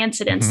there's high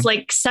incidence,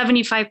 like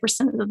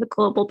 75% of the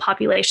global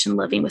population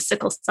living with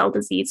sickle cell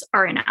disease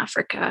are in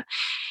Africa.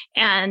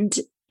 And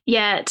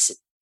yet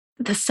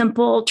the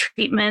simple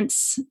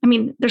treatments, I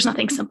mean, there's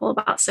nothing simple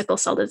about sickle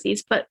cell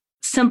disease, but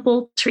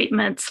simple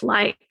treatments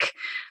like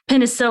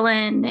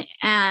penicillin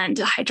and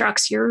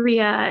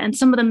hydroxyurea and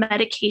some of the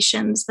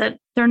medications that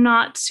they're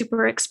not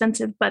super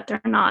expensive, but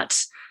they're not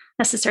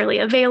necessarily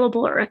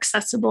available or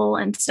accessible.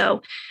 And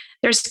so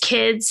there's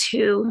kids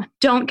who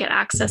don't get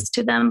access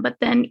to them, but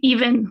then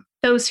even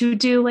those who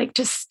do, like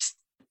just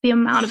the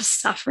amount of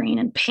suffering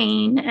and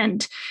pain,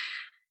 and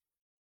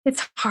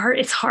it's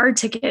hard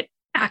to get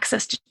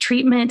access to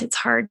treatment. It's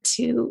hard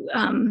to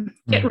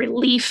get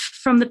relief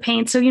from the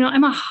pain. So,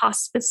 I'm a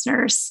hospice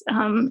nurse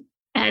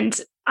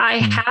and I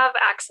have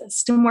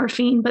access to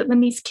morphine, but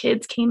when these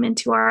kids came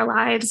into our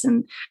lives,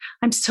 and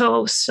I'm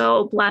so,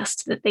 so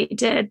blessed that they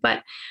did,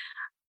 but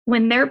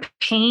when their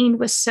pain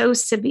was so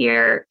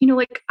severe,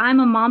 like I'm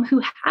a mom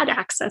who had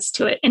access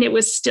to it and it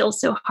was still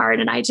so hard.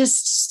 And I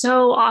just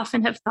so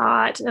often have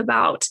thought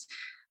about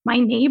my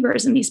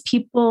neighbors and these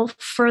people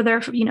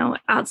further,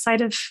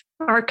 outside of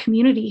our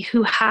community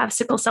who have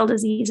sickle cell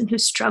disease and who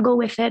struggle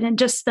with it, and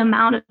just the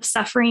amount of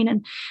suffering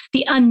and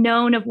the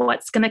unknown of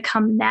what's going to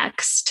come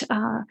next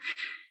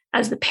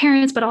as the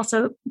parents, but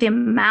also the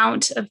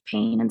amount of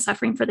pain and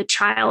suffering for the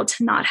child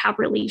to not have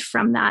relief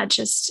from that.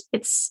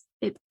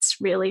 It's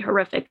really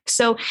horrific.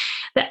 So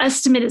the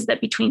estimate is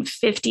that between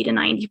 50 to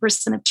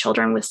 90% of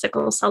children with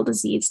sickle cell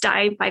disease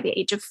die by the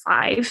age of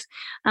 5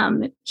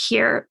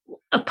 here,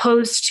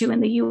 opposed to in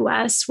the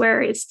US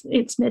where it's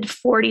mid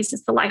 40s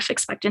is the life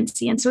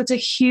expectancy. And so it's a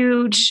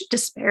huge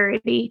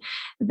disparity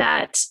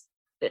that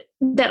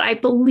I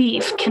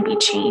believe can be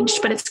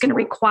changed, but it's going to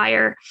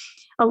require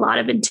a lot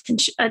of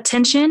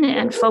attention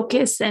and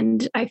focus.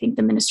 And I think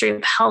the Ministry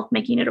of Health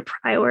making it a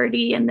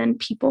priority, and then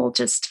people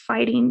just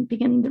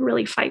beginning to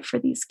really fight for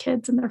these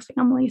kids and their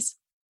families.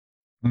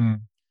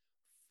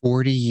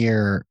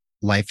 40-year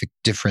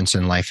difference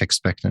in life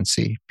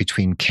expectancy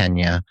between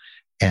Kenya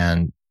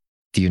and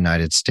the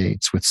United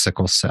States with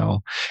sickle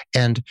cell.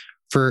 And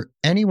for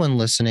anyone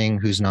listening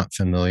who's not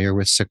familiar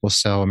with sickle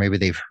cell, or maybe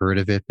they've heard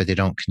of it, but they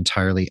don't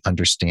entirely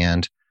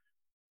understand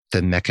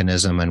the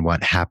mechanism and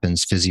what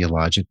happens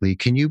physiologically,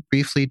 can you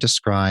briefly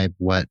describe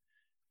what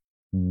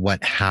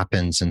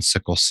happens in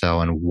sickle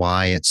cell and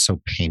why it's so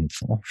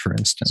painful, for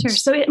instance? Sure.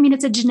 So,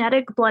 it's a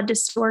genetic blood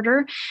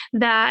disorder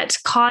that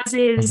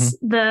causes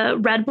the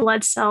red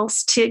blood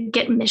cells to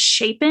get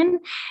misshapen.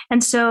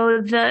 And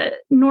so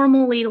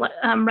normally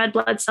red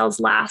blood cells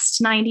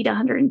last 90 to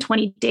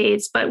 120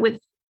 days, but with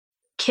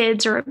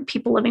kids or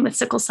people living with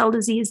sickle cell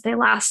disease, they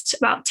last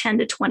about 10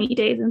 to 20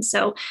 days. And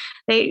so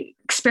they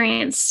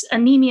experience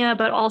anemia,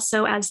 but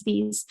also as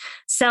these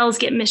cells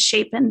get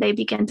misshapen, they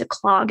begin to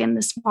clog in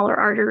the smaller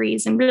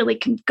arteries and really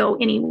can go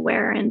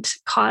anywhere and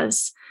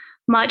cause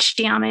much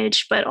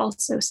damage, but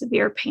also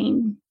severe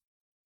pain.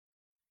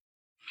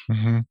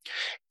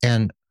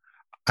 And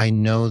I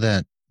know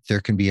that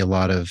there can be a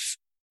lot of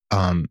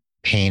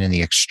pain in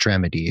the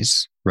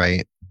extremities,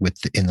 right?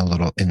 In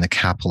the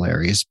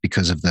capillaries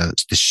because of the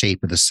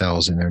shape of the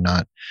cells, and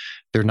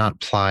they're not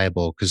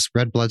pliable because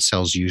red blood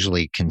cells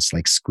usually can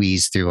like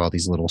squeeze through all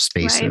these little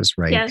spaces,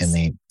 right? Yes. And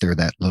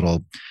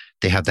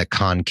they have that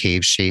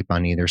concave shape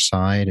on either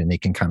side, and they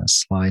can kind of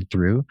slide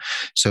through.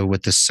 So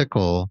with the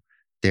sickle,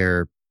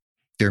 they're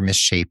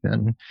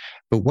misshapen.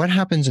 But what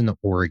happens in the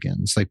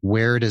organs? Like,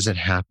 where does it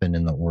happen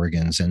in the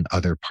organs and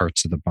other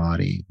parts of the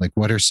body? Like,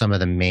 what are some of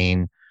the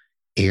main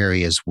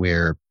areas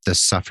where the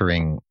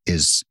suffering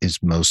is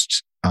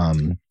most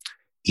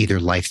either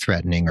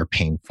life-threatening or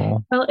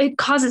painful? Well, it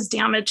causes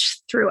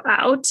damage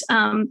throughout.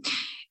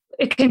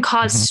 It can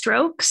cause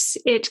strokes.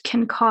 It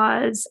can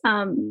cause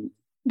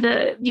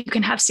you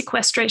can have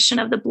sequestration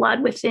of the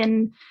blood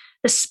within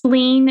the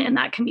spleen, and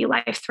that can be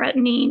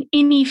life-threatening.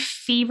 Any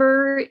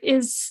fever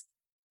is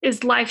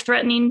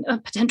life-threatening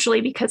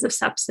potentially because of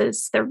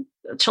sepsis.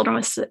 Children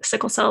with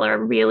sickle cell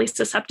are really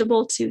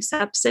susceptible to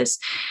sepsis.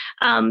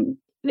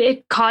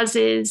 it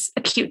causes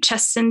acute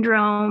chest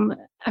syndrome.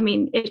 I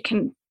mean,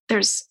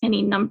 there's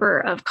any number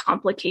of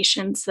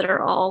complications that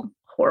are all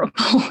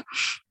horrible.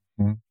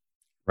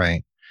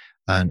 Right.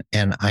 And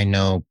I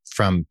know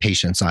from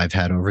patients I've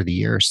had over the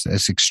years,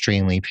 it's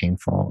extremely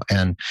painful.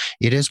 And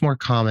it is more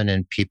common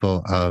in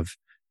people of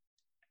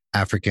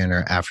African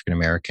or African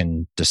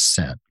American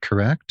descent,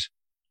 correct?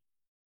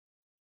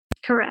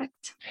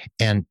 Correct.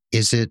 And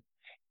is it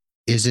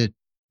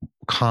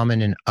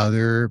common in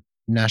other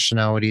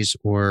nationalities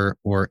or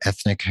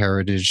ethnic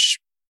heritages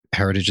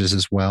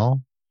as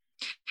well?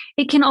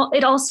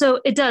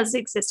 It does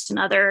exist in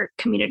other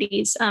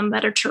communities,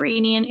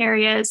 Mediterranean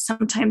areas,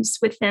 sometimes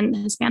within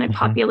Hispanic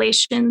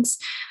populations.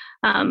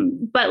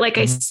 But like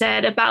I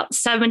said, about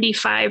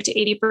 75 to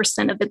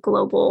 80% of the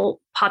global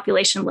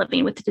population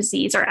living with the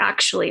disease are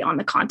actually on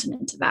the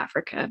continent of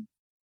Africa.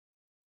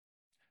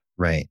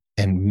 Right.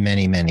 And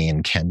many, many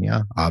in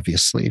Kenya,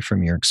 obviously,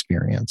 from your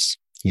experience.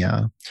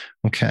 Yeah.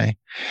 Okay.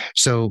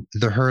 So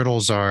the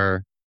hurdles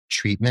are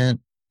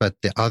treatment, but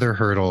the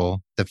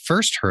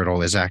first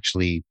hurdle is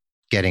actually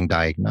getting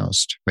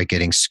diagnosed, right?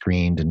 Getting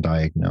screened and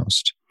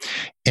diagnosed.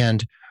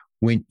 And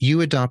when you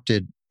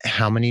adopted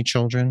how many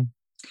children?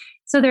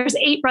 So there's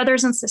 8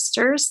 brothers and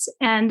sisters,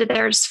 and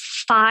there's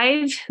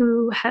 5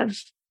 who have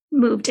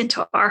moved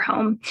into our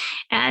home.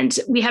 And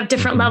we have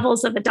different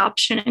levels of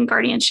adoption and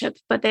guardianship,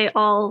 but they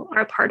all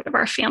are part of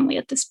our family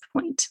at this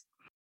point.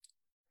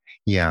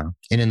 Yeah.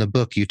 And in the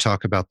book, you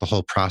talk about the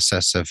whole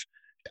process of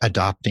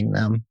adopting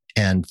them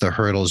and the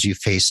hurdles you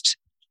faced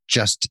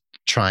just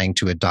trying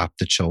to adopt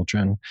the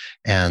children,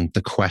 and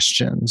the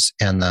questions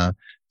and the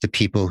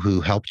people who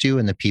helped you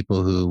and the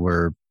people who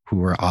were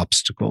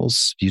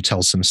obstacles. You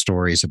tell some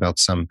stories about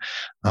some,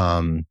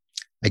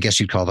 I guess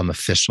you'd call them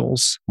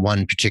officials.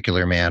 One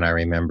particular man I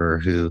remember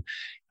who,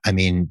 I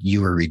mean,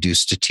 you were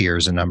reduced to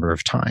tears a number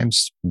of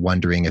times,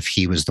 wondering if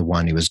he was the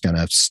one who was going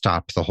to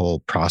stop the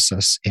whole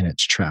process in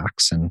its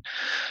tracks. And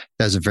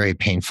that was very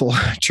painful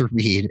to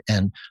read,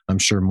 and I'm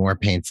sure more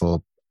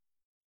painful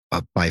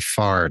by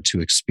far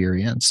to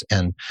experience.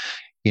 And,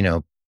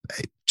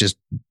 just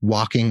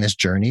walking this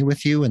journey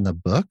with you in the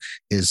book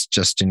is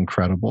just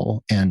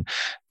incredible. And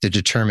the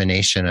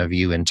determination of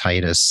you and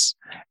Titus,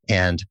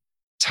 and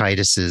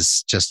Titus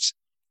is just,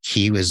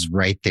 he was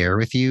right there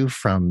with you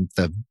from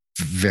the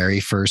very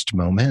first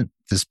moment,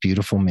 this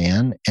beautiful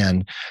man,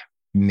 and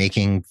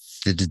making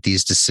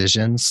these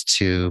decisions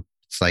to,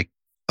 it's like,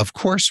 of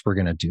course we're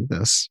going to do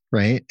this,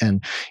 right?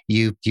 And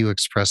you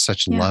express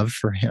such love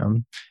for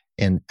him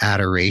and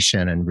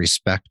adoration and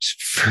respect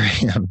for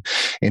him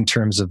in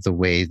terms of the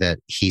way that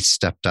he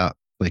stepped up.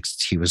 Like,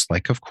 he was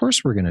like, of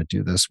course we're going to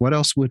do this. What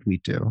else would we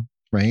do?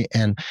 Right.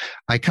 And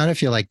I kind of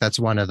feel like that's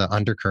one of the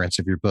undercurrents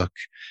of your book.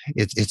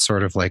 It's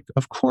sort of like,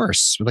 of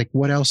course, like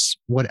what else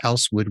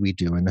would we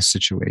do in this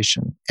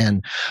situation?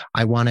 And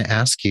I want to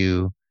ask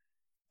you,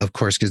 of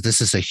course, because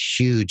this is a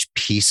huge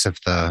piece of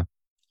the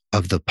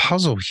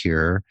puzzle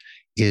here,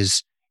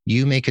 is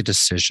you make a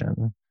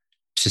decision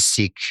to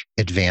seek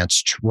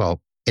advanced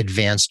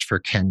for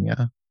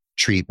Kenya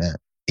treatment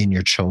in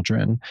your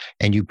children,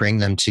 and you bring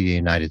them to the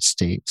United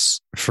States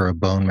for a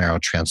bone marrow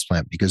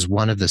transplant because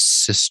one of the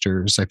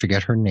sisters, I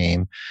forget her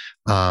name,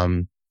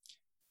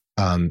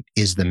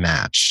 is the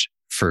match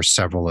for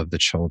several of the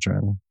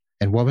children.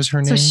 And what was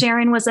her name? So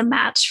Sharon was a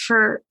match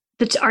for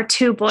our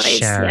 2 boys.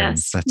 Sharon,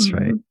 yes, that's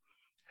right.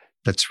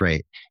 That's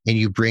right. And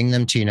you bring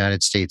them to the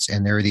United States,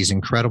 and there are these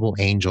incredible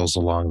angels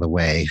along the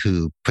way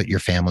who put your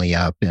family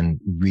up and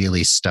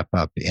really step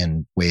up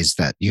in ways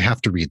that you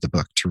have to read the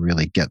book to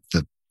really get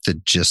the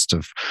gist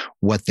of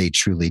what they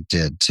truly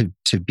did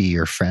to be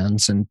your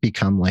friends and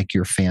become like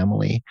your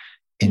family.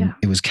 And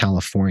it was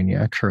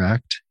California,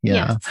 correct?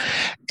 Yeah.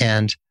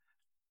 Yes.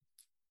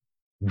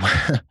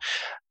 And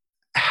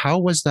how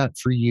was that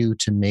for you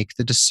to make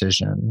the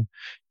decision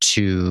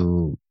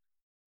to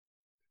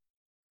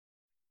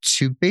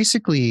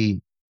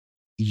basically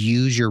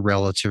use your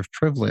relative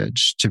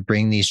privilege to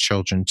bring these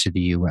children to the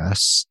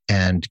US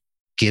and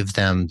give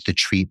them the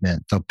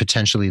treatment, the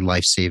potentially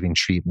life-saving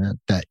treatment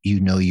that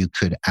you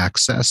could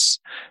access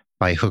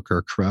by hook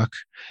or crook?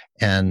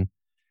 And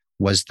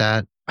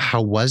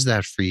how was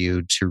that for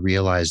you to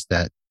realize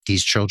that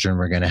these children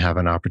were going to have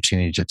an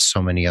opportunity that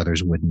so many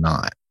others would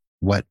not?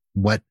 What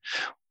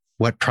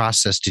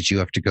process did you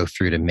have to go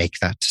through to make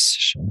that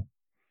decision?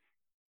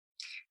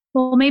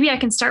 Well, maybe I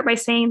can start by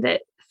saying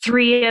that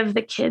 3 of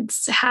the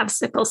kids have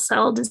sickle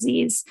cell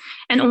disease,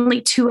 and only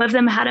 2 of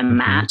them had a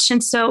match.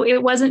 And so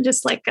it wasn't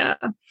just like a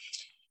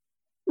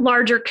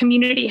larger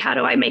community. How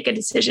do I make a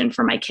decision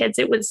for my kids?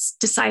 It was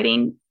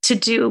deciding to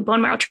do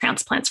bone marrow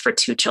transplants for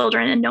 2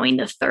 children and knowing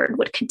the 3rd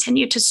would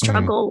continue to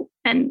struggle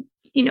and,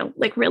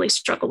 really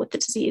struggle with the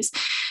disease.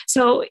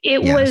 So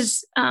it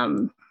was,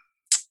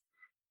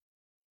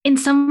 in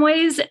some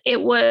ways,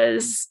 it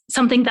was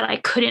something that I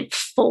couldn't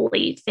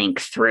fully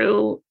think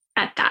through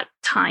at that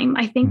time.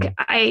 I think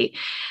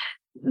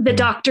the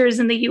doctors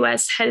in the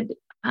US had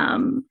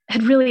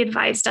had really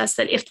advised us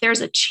that if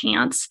there's a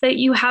chance that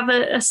you have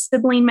a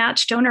sibling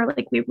match donor,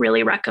 like we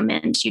really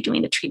recommend you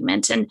doing the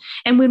treatment. And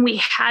when we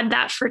had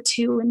that for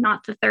 2 and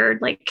not the third,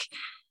 like,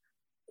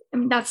 I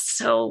mean, that's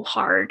so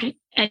hard.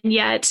 And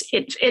yet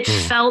it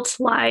felt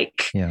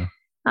like,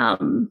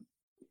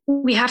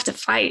 we have to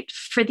fight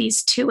for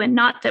these 2, and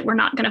not that we're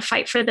not going to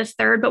fight for the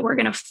third, but we're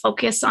going to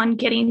focus on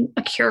getting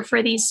a cure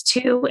for these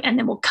 2. And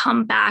then we'll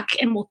come back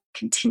and we'll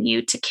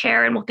continue to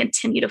care and we'll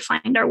continue to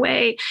find our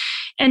way.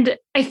 And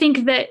I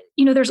think that,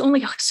 there's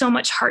only so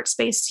much heart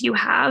space you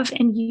have,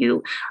 and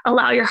you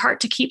allow your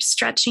heart to keep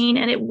stretching,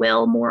 and it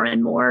will more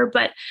and more.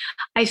 But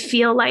I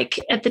feel like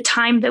at the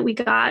time that we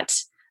got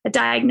a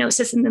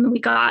diagnosis and then we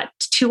got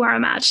 2 are a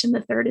match and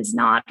the third is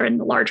not, or in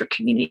the larger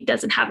community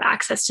doesn't have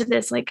access to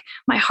this, like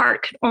my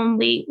heart could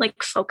only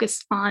like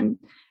focus on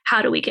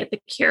how do we get the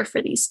cure for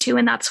these 2.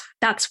 And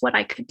that's what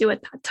I could do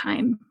at that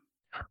time.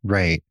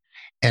 Right.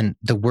 And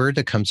the word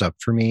that comes up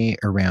for me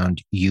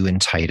around you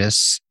and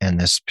Titus and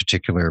this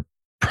particular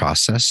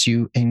process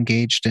you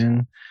engaged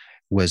in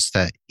was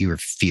that you were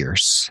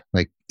fierce.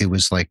 Like it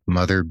was like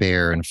mother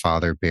bear and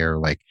father bear,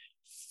 like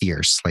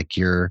fierce, like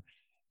you're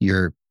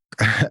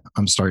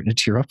I'm starting to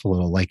tear up a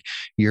little. Like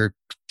your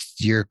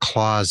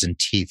claws and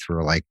teeth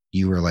were like,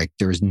 you were like,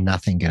 there's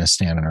nothing going to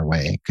stand in our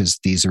way because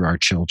these are our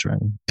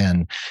children.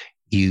 And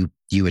you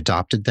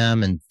adopted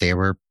them, and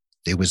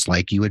it was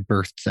like you had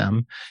birthed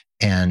them.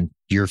 And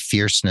your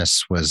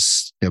fierceness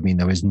was, there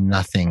was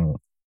nothing,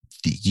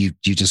 you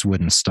just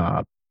wouldn't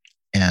stop.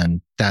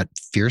 And that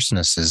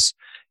fierceness is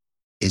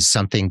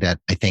something that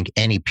I think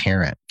any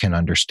parent can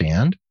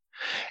understand.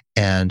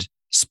 And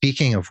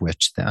speaking of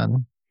which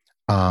then,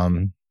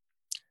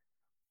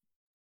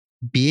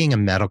 being a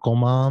medical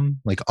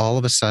mom, like all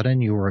of a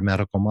sudden you were a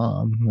medical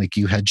mom, like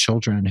you had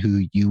children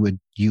who you would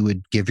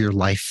give your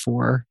life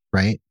for,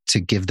 right? To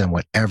give them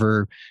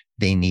whatever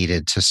they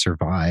needed to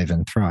survive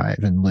and thrive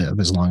and live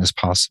as long as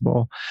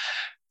possible.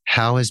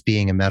 How has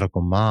being a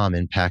medical mom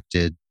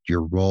impacted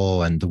your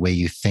role and the way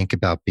you think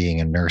about being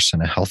a nurse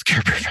and a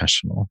healthcare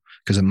professional?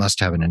 Because it must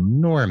have an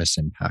enormous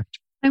impact.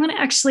 I want to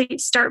actually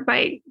start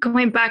by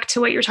going back to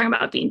what you were talking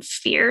about being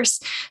fierce.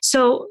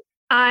 So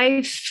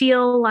I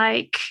feel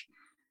like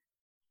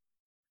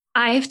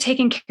I've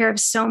taken care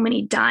of so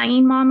many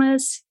dying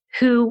mamas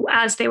who,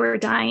 as they were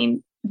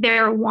dying,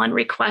 their one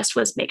request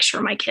was make sure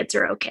my kids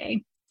are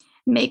okay.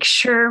 Make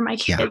sure my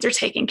kids are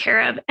taken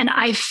care of. And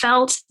I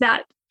felt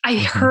that I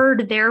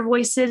heard their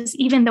voices,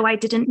 even though I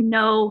didn't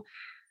know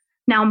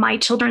now my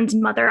children's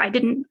mother.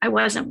 I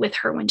wasn't with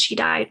her when she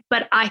died,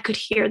 but I could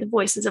hear the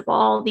voices of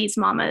all these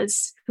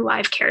mamas who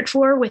I've cared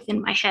for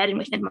within my head and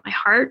within my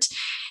heart.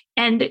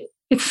 And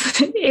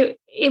it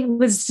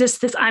was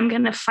just this, I'm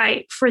going to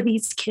fight for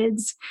these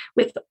kids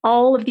with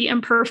all of the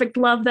imperfect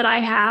love that I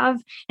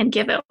have and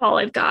give it all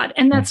I've got.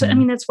 And that's,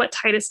 that's what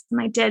Titus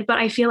and I did. But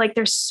I feel like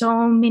there's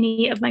so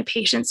many of my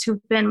patients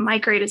who've been my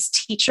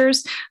greatest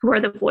teachers, who are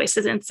the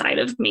voices inside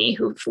of me,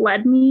 who've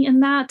led me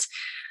in that.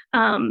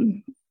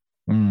 I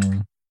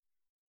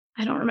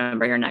don't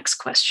remember your next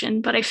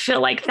question, but I feel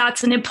like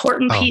that's an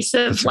important piece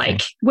of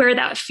like where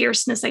that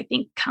fierceness, I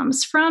think,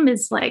 comes from,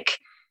 is like,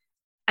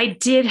 I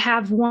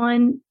have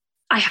one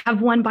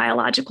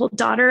biological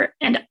daughter,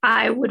 and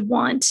I would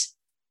want,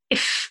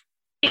 if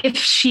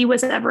she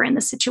was ever in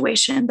the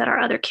situation that our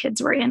other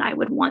kids were in, I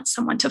would want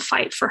someone to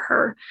fight for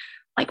her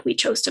like we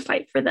chose to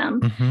fight for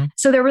them.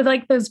 So there were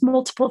like those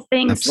multiple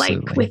things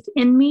like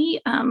within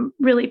me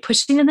really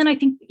pushing. And then I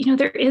think,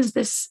 there is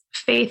this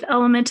faith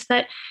element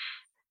that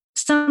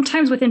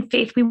sometimes within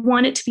faith, we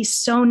want it to be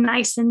so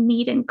nice and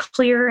neat and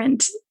clear,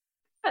 and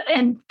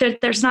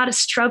there's not a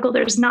struggle.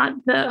 There's not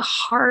the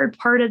hard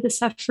part of the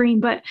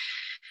suffering, but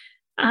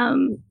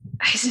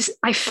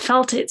I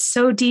felt it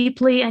so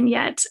deeply, and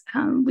yet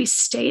we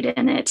stayed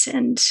in it,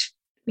 and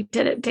we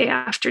did it day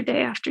after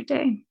day after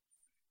day.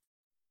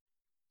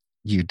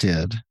 You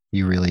did.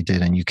 You really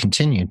did. And you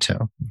continued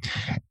to.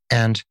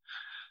 And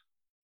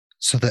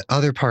so the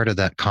other part of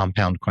that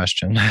compound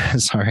question,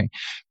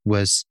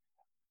 was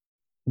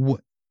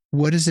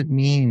what does it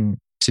mean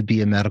to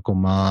be a medical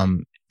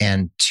mom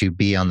and to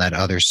be on that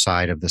other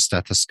side of the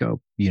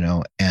stethoscope,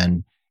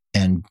 and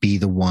be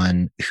the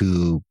one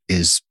who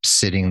is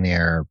sitting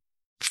there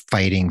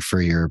fighting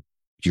for your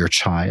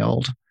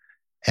child?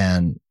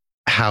 And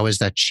how has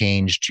that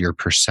changed your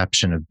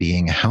perception of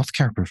being a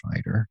healthcare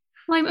provider?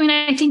 Well,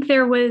 I think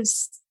there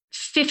was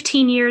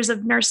 15 years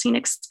of nursing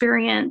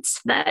experience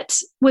that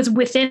was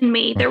within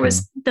me. There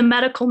was the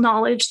medical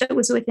knowledge that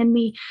was within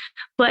me,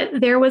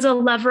 but there was a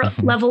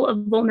level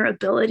of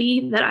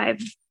vulnerability that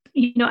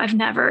I've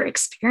never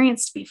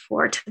experienced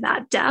before to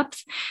that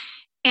depth.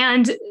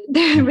 And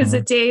there was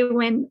a day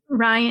when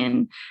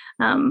Ryan,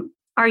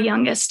 our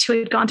youngest, who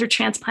had gone through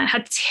transplant,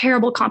 had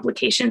terrible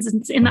complications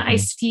in the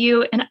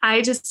ICU. And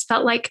I just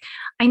felt like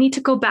I need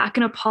to go back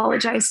and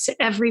apologize to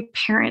every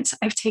parent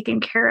I've taken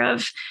care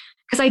of,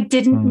 because I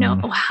didn't know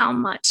how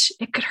much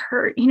it could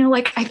hurt.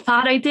 Like I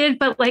thought I did,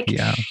 but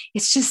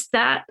it's just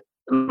that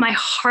my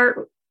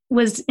heart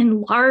was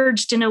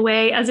enlarged in a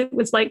way as it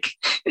was like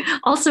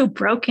also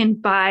broken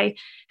by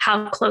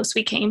how close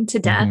we came to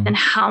death and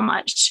how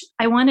much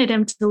I wanted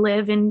him to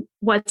live and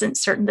wasn't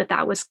certain that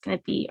that was going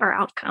to be our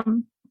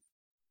outcome.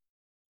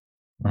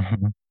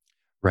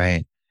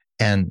 Right.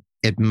 And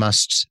it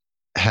must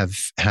have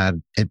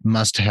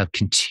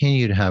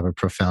continued to have a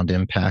profound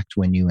impact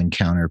when you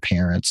encounter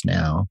parents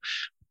now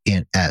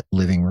at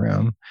living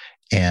room,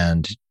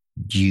 and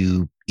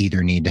you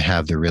either need to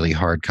have the really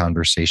hard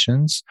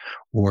conversations,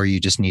 or you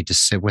just need to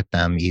sit with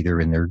them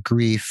either in their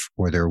grief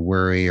or their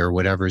worry or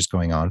whatever is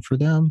going on for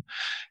them.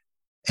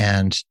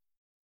 And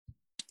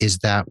is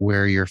that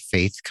where your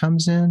faith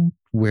comes in,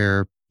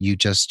 where you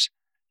just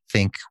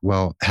think,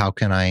 well, how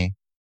can I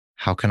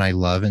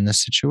love in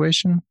this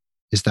situation?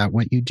 Is that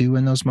what you do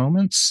in those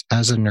moments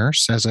as a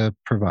nurse, as a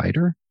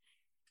provider?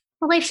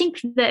 Well, I think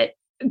that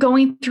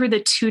going through the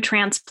 2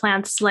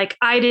 transplants, like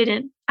I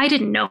didn't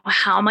know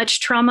how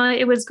much trauma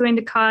it was going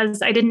to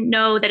cause. I didn't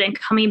know that in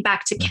coming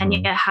back to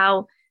Kenya,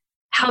 how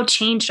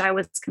changed I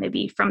was going to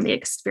be from the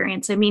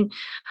experience. I mean,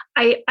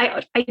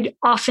 I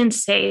often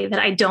say that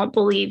I don't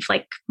believe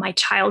like my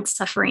child's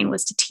suffering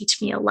was to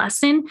teach me a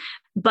lesson,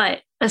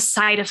 but a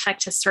side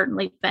effect has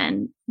certainly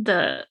been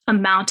the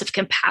amount of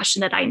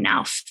compassion that I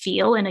now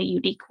feel in a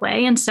unique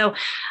way. And so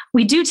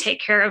we do take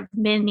care of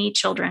many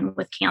children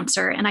with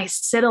cancer, and I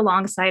sit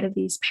alongside of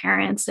these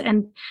parents,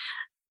 and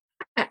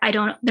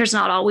there's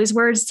not always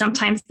words.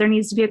 Sometimes there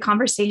needs to be a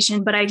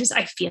conversation, but I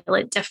feel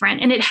it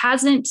different. And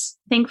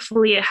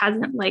thankfully, it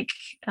hasn't like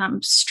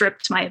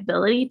stripped my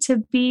ability to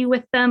be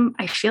with them.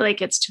 I feel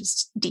like it's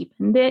just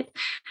deepened it.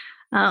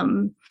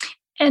 And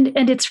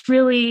it's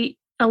really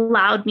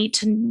allowed me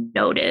to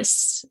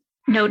notice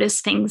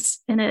things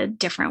in a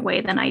different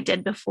way than I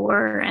did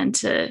before, and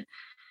to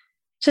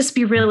just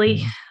be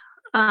really,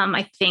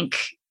 I think,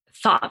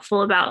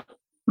 thoughtful about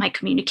my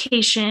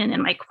communication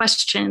and my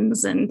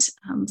questions and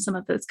some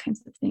of those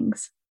kinds of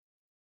things.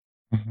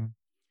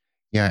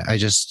 Yeah,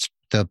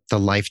 the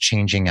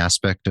life-changing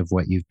aspect of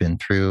what you've been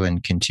through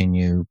and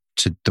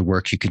the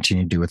work you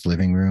continue to do with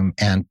Living Room,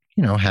 and,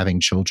 having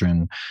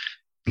children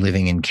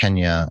living in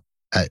Kenya,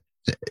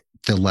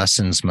 the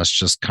lessons must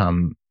just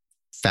come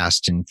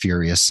fast and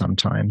furious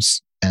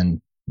sometimes.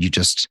 And it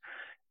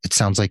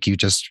sounds like you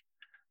just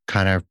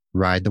kind of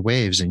ride the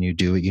waves and you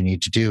do what you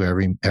need to do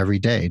every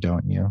day,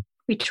 don't you?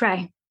 We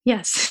try.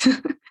 Yes.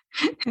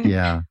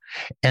 Yeah.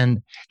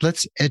 And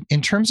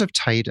in terms of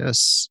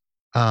Titus,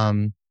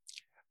 tell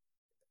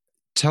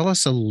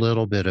us a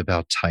little bit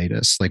about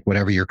Titus, like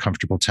whatever you're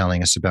comfortable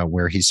telling us about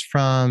where he's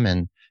from,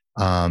 and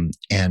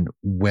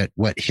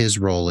what his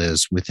role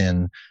is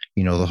within,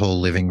 the whole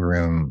Living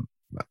Room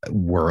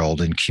world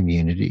and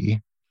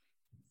community.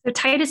 So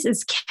Titus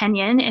is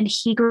Kenyan, and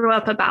he grew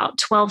up about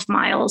 12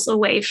 miles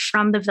away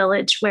from the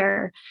village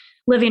where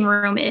Living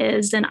Room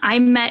is. And I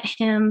met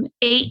him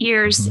 8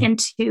 years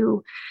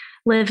into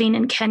living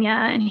in Kenya.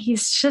 And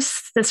he's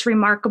just this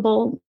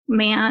remarkable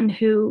man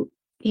who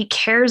he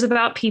cares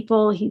about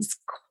people. He's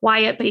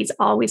quiet, but he's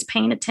always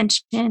paying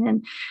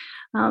attention.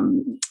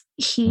 And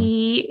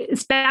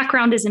his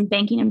background is in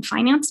banking and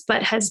finance,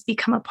 but has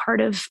become a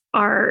part of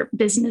our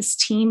business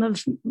team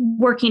of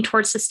working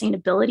towards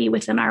sustainability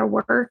within our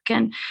work.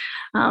 And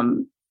I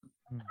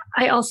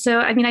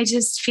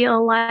just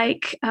feel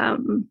like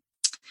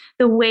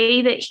the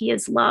way that he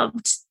has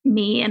loved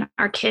me and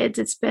our kids,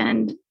 it's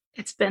been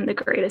the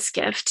greatest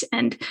gift.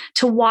 And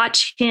to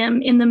watch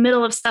him in the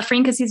middle of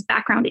suffering, because his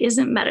background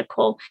isn't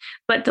medical,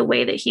 but the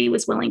way that he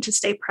was willing to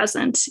stay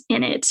present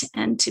in it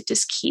and to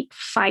just keep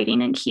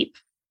fighting and keep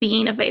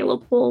being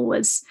available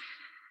was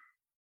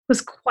one of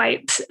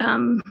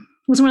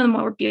the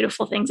more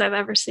beautiful things I've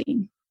ever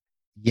seen.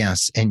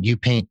 Yes. And you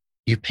paint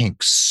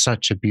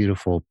such a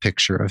beautiful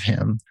picture of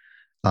him.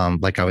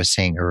 Like I was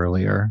saying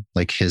earlier,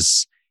 like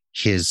his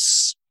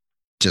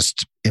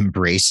just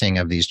embracing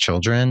of these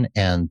children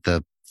and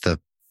the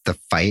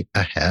fight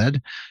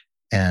ahead,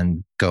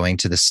 and going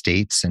to the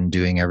States and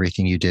doing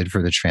everything you did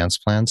for the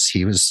transplants.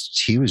 He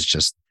was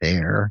just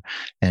there.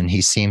 And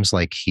he seems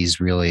like he's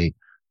really,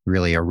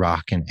 really a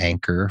rock and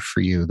anchor for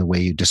you, the way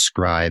you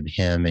describe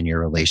him and your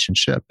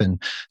relationship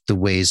and the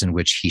ways in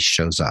which he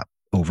shows up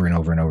over and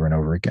over and over and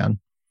over again.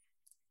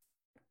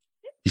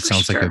 He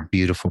sounds like a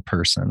beautiful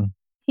person.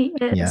 He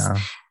is.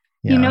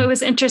 Yeah. It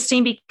was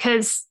interesting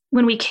because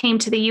when we came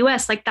to the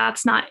US, like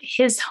that's not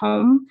his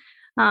home.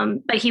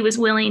 But he was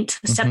willing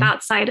to step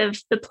outside of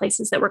the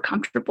places that were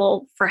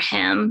comfortable for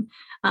him,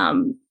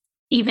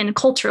 even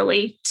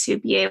culturally, to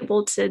be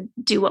able to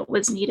do what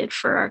was needed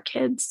for our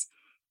kids.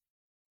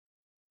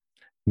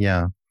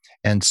 Yeah.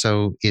 And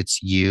so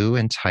it's you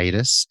and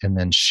Titus, and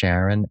then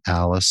Sharon,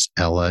 Alice,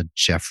 Ella,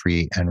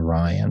 Jeffrey, and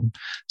Ryan.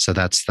 So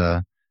that's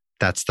the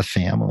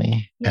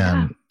family. Yeah.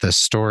 And the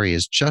story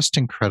is just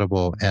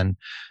incredible. And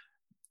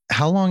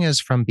how long has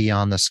From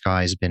Beyond the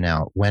Skies been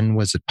out? When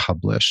was it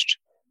published?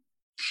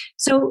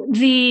 So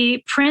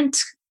the print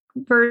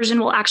version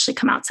will actually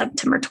come out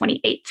September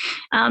 28th.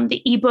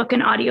 The ebook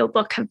and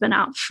audiobook have been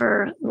out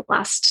for the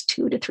last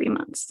 2 to 3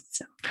 months.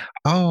 So.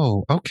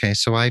 Oh, okay.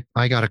 So I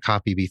got a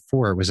copy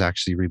before it was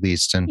actually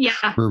released, and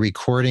yeah. we're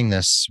recording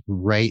this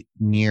right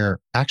near,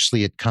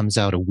 actually it comes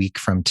out a week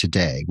from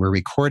today. We're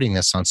recording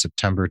this on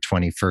September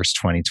 21st,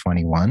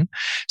 2021.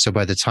 So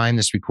by the time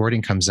this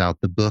recording comes out,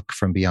 the book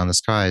From Beyond the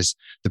Skies,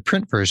 the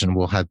print version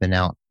will have been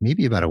out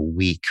maybe about a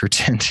week or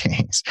 10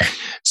 days.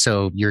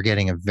 So you're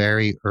getting a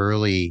very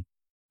early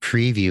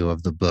preview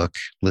of the book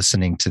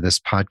listening to this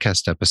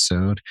podcast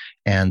episode.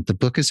 And the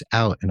book is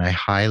out, and I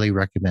highly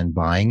recommend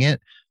buying it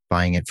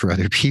for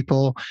other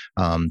people.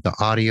 The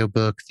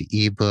audiobook, the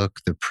ebook,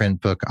 the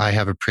print book. I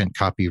have a print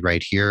copy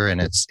right here,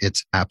 and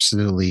it's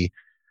absolutely,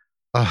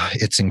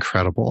 it's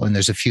incredible. And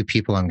there's a few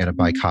people I'm going to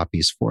buy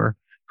copies for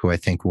who I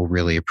think will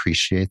really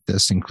appreciate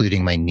this,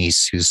 including my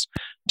niece who's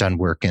done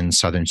work in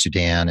Southern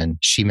Sudan, and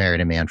she married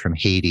a man from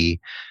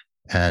Haiti,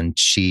 and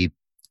she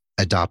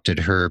adopted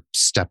her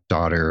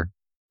stepdaughter,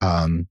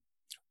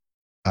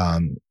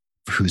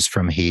 who's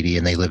from Haiti,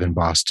 and they live in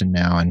Boston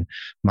now. And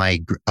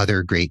my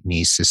other great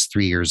niece is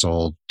 3 years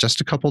old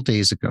just a couple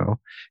days ago,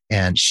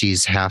 and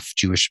she's half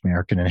Jewish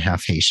American and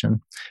half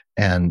Haitian.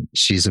 And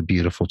she's a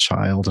beautiful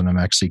child, and I'm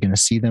actually going to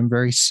see them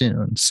very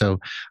soon. So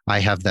I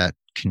have that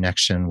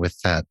connection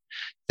with that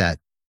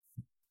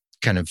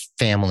kind of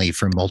family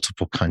from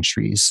multiple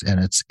countries. And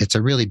it's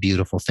a really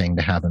beautiful thing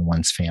to have in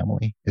one's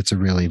family. It's a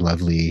really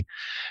lovely,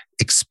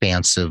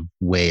 expansive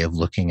way of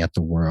looking at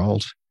the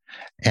world.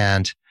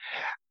 And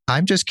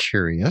I'm just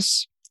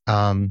curious,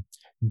 do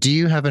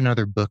you have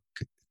another book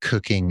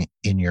cooking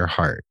in your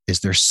heart?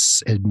 Is there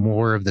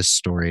more of this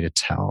story to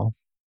tell?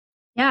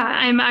 Yeah,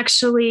 I'm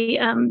actually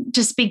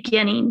just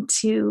beginning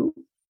to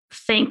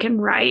think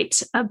and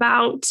write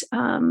about,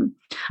 I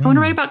want to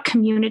write about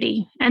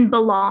community and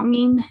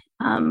belonging.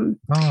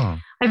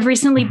 I've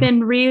recently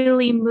been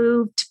really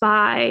moved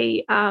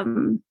by,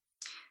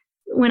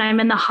 when I'm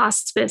in the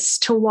hospice,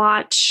 to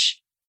watch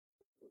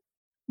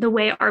the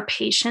way our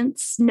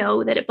patients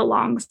know that it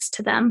belongs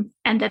to them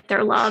and that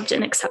they're loved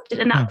and accepted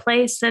in that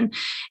place. And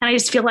I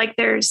just feel like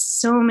there's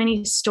so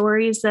many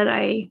stories that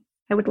I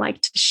would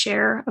like to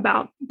share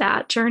about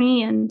that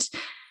journey. And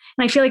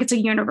I feel like it's a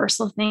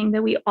universal thing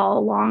that we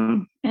all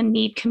long and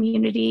need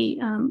community,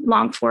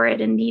 long for it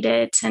and need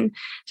it. And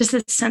just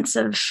this sense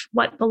of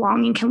what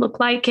belonging can look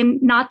like.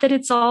 And not that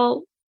it's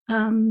all,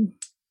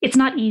 it's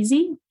not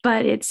easy,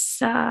 but it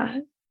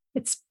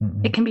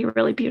can be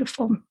really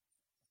beautiful.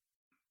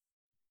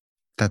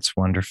 That's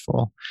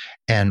wonderful.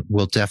 And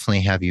we'll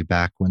definitely have you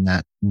back when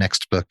that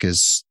next book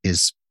is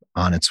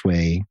on its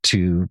way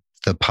to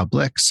the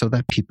public, so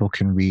that people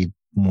can read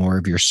more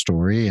of your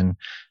story and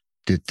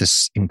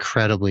this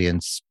incredibly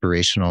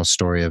inspirational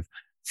story of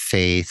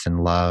faith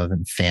and love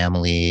and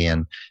family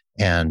and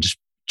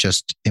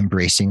just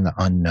embracing the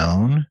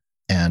unknown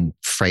and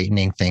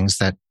frightening things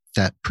that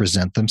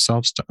present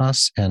themselves to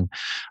us. And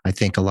I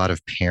think a lot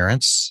of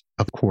parents,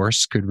 of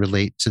course, could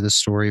relate to the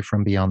story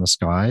From Beyond the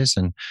Skies,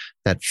 and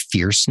that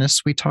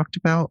fierceness we talked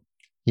about,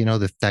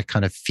 that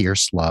kind of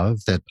fierce love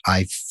that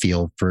I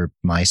feel for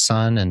my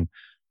son. And,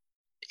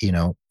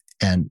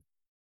 and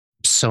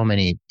so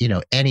many,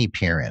 any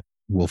parent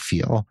will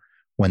feel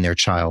when their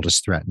child is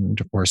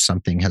threatened or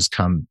something has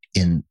come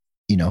in,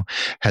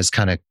 has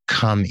kind of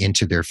come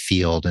into their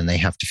field, and they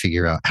have to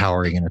figure out, how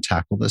are we going to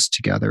tackle this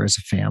together as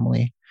a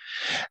family?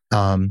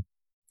 One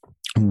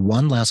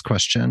last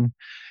question.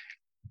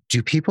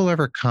 Do people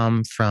ever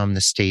come from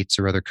the States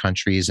or other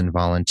countries and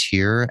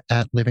volunteer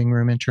at Living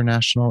Room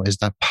International? Is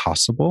that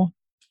possible?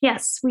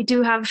 Yes, we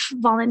do have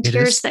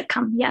volunteers that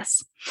come.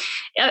 Yes.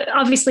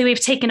 Obviously, we've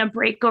taken a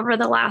break over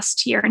the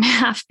last year and a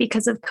half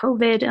because of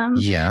COVID.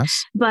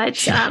 Yes.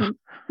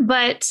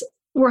 But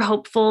we're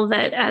hopeful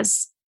that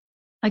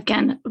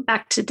again,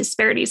 back to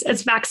disparities,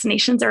 as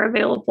vaccinations are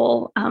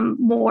available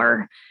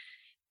more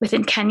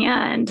within Kenya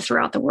and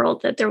throughout the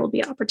world, that there will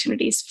be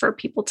opportunities for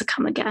people to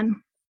come again.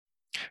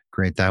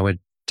 Great. That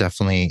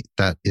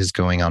is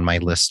going on my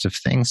list of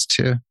things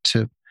to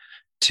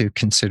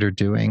consider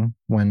doing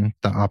when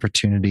the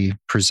opportunity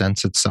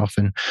presents itself.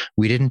 And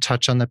we didn't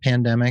touch on the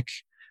pandemic.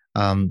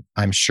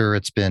 I'm sure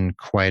it's been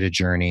quite a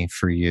journey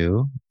for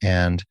you.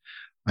 And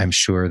I'm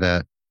sure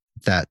that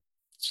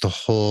the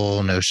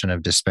whole notion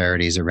of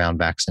disparities around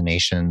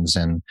vaccinations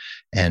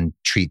and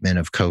treatment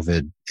of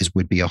COVID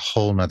would be a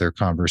whole nother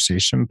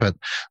conversation. But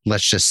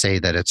let's just say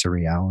that it's a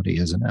reality,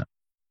 isn't it?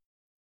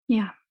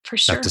 Yeah, for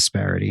sure. That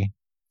disparity.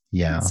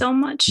 Yeah. So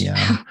much.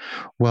 Yeah.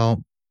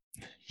 Well,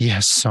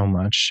 yes, so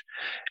much.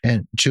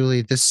 And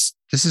Julie, this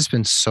has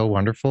been so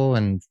wonderful.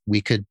 And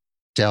we could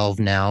delve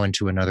now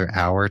into another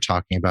hour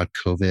talking about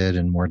COVID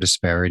and more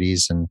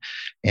disparities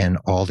and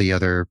all the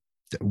other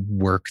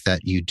work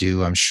that you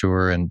do, I'm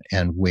sure, and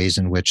ways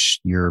in which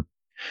you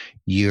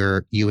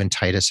and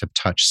Titus have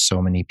touched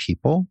so many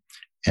people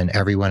and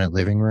everyone at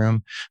Living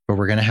Room. But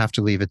we're going to have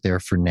to leave it there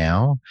for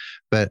now.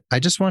 But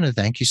I just want to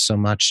thank you so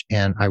much.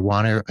 And I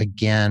want to,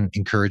 again,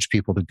 encourage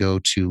people to go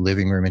to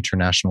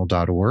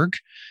livingroominternational.org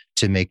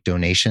to make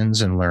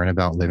donations and learn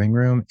about Living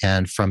Room,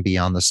 and from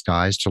Beyond the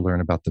Skies to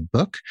learn about the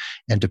book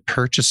and to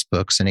purchase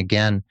books. And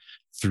again,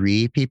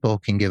 3 people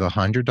can give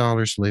 $100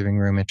 to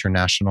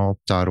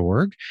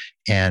livingroominternational.org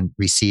and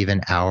receive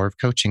an hour of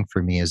coaching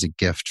from me as a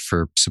gift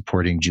for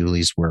supporting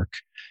Julie's work.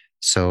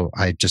 So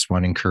I just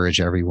want to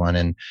encourage everyone.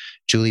 And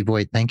Julie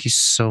Boyd, thank you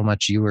so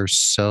much. You are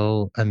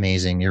so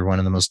amazing. You're one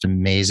of the most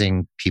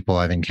amazing people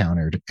I've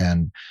encountered.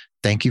 And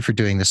thank you for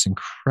doing this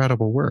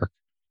incredible work.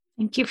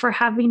 Thank you for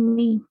having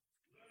me.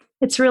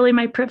 It's really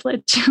my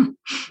privilege.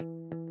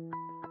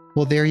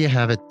 Well, there you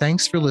have it.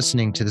 Thanks for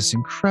listening to this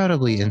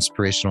incredibly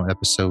inspirational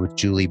episode with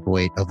Julie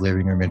Boyd of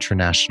Living Room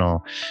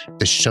International.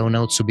 The show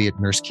notes will be at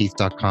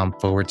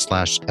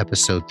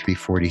nursekeith.com/episode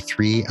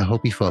 343. I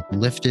hope you feel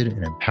uplifted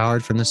and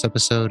empowered from this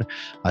episode.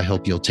 I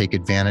hope you'll take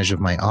advantage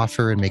of my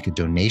offer and make a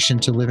donation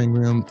to Living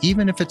Room,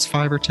 even if it's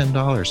 $5 or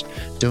 $10.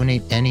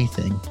 Donate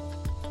anything.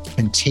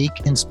 And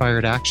take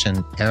inspired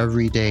action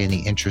every day in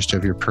the interest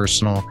of your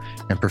personal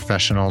and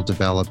professional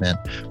development,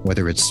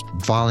 whether it's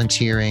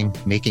volunteering,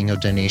 making a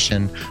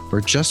donation,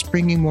 or just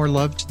bringing more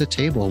love to the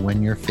table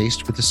when you're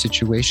faced with a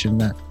situation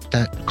that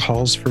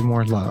calls for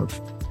more love.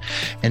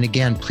 And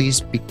again,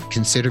 please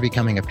consider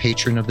becoming a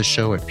patron of the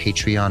show at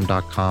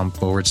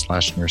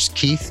patreon.com/Nurse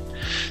Keith.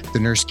 The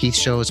Nurse Keith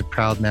Show is a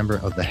proud member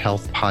of the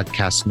Health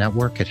Podcast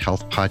Network at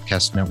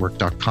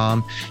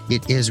healthpodcastnetwork.com.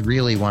 It is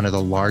really one of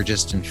the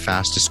largest and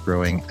fastest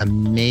growing,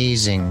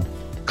 amazing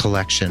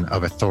collection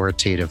of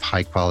authoritative,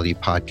 high quality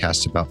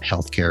podcasts about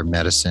healthcare,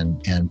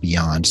 medicine, and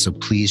beyond. So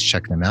please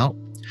check them out.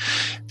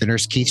 The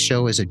Nurse Keith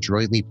Show is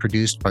adroitly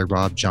produced by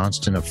Rob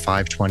Johnston of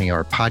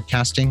 520R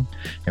Podcasting,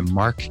 and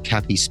Mark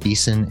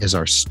Cappy-Speason is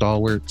our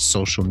stalwart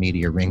social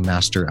media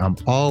ringmaster. I'm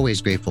always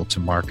grateful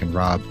to Mark and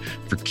Rob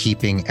for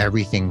keeping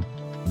everything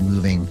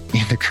moving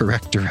in the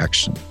correct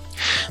direction.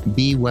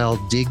 Be well,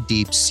 dig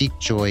deep, seek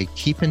joy,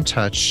 keep in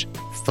touch,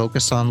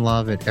 focus on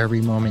love at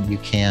every moment you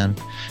can.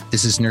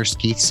 This is Nurse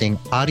Keith saying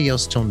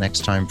adios till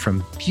next time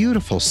from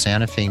beautiful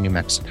Santa Fe, New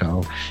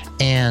Mexico,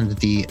 and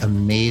the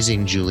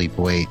amazing Julie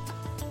Boyd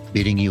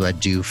bidding you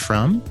adieu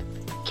from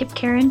Kip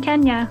Karen,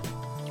 Kenya.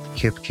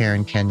 Kip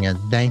Karen, Kenya.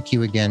 Thank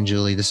you again,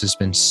 Julie. This has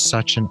been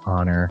such an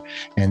honor.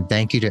 And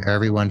thank you to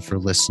everyone for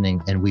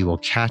listening. And we will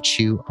catch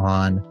you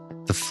on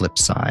the flip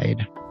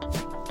side.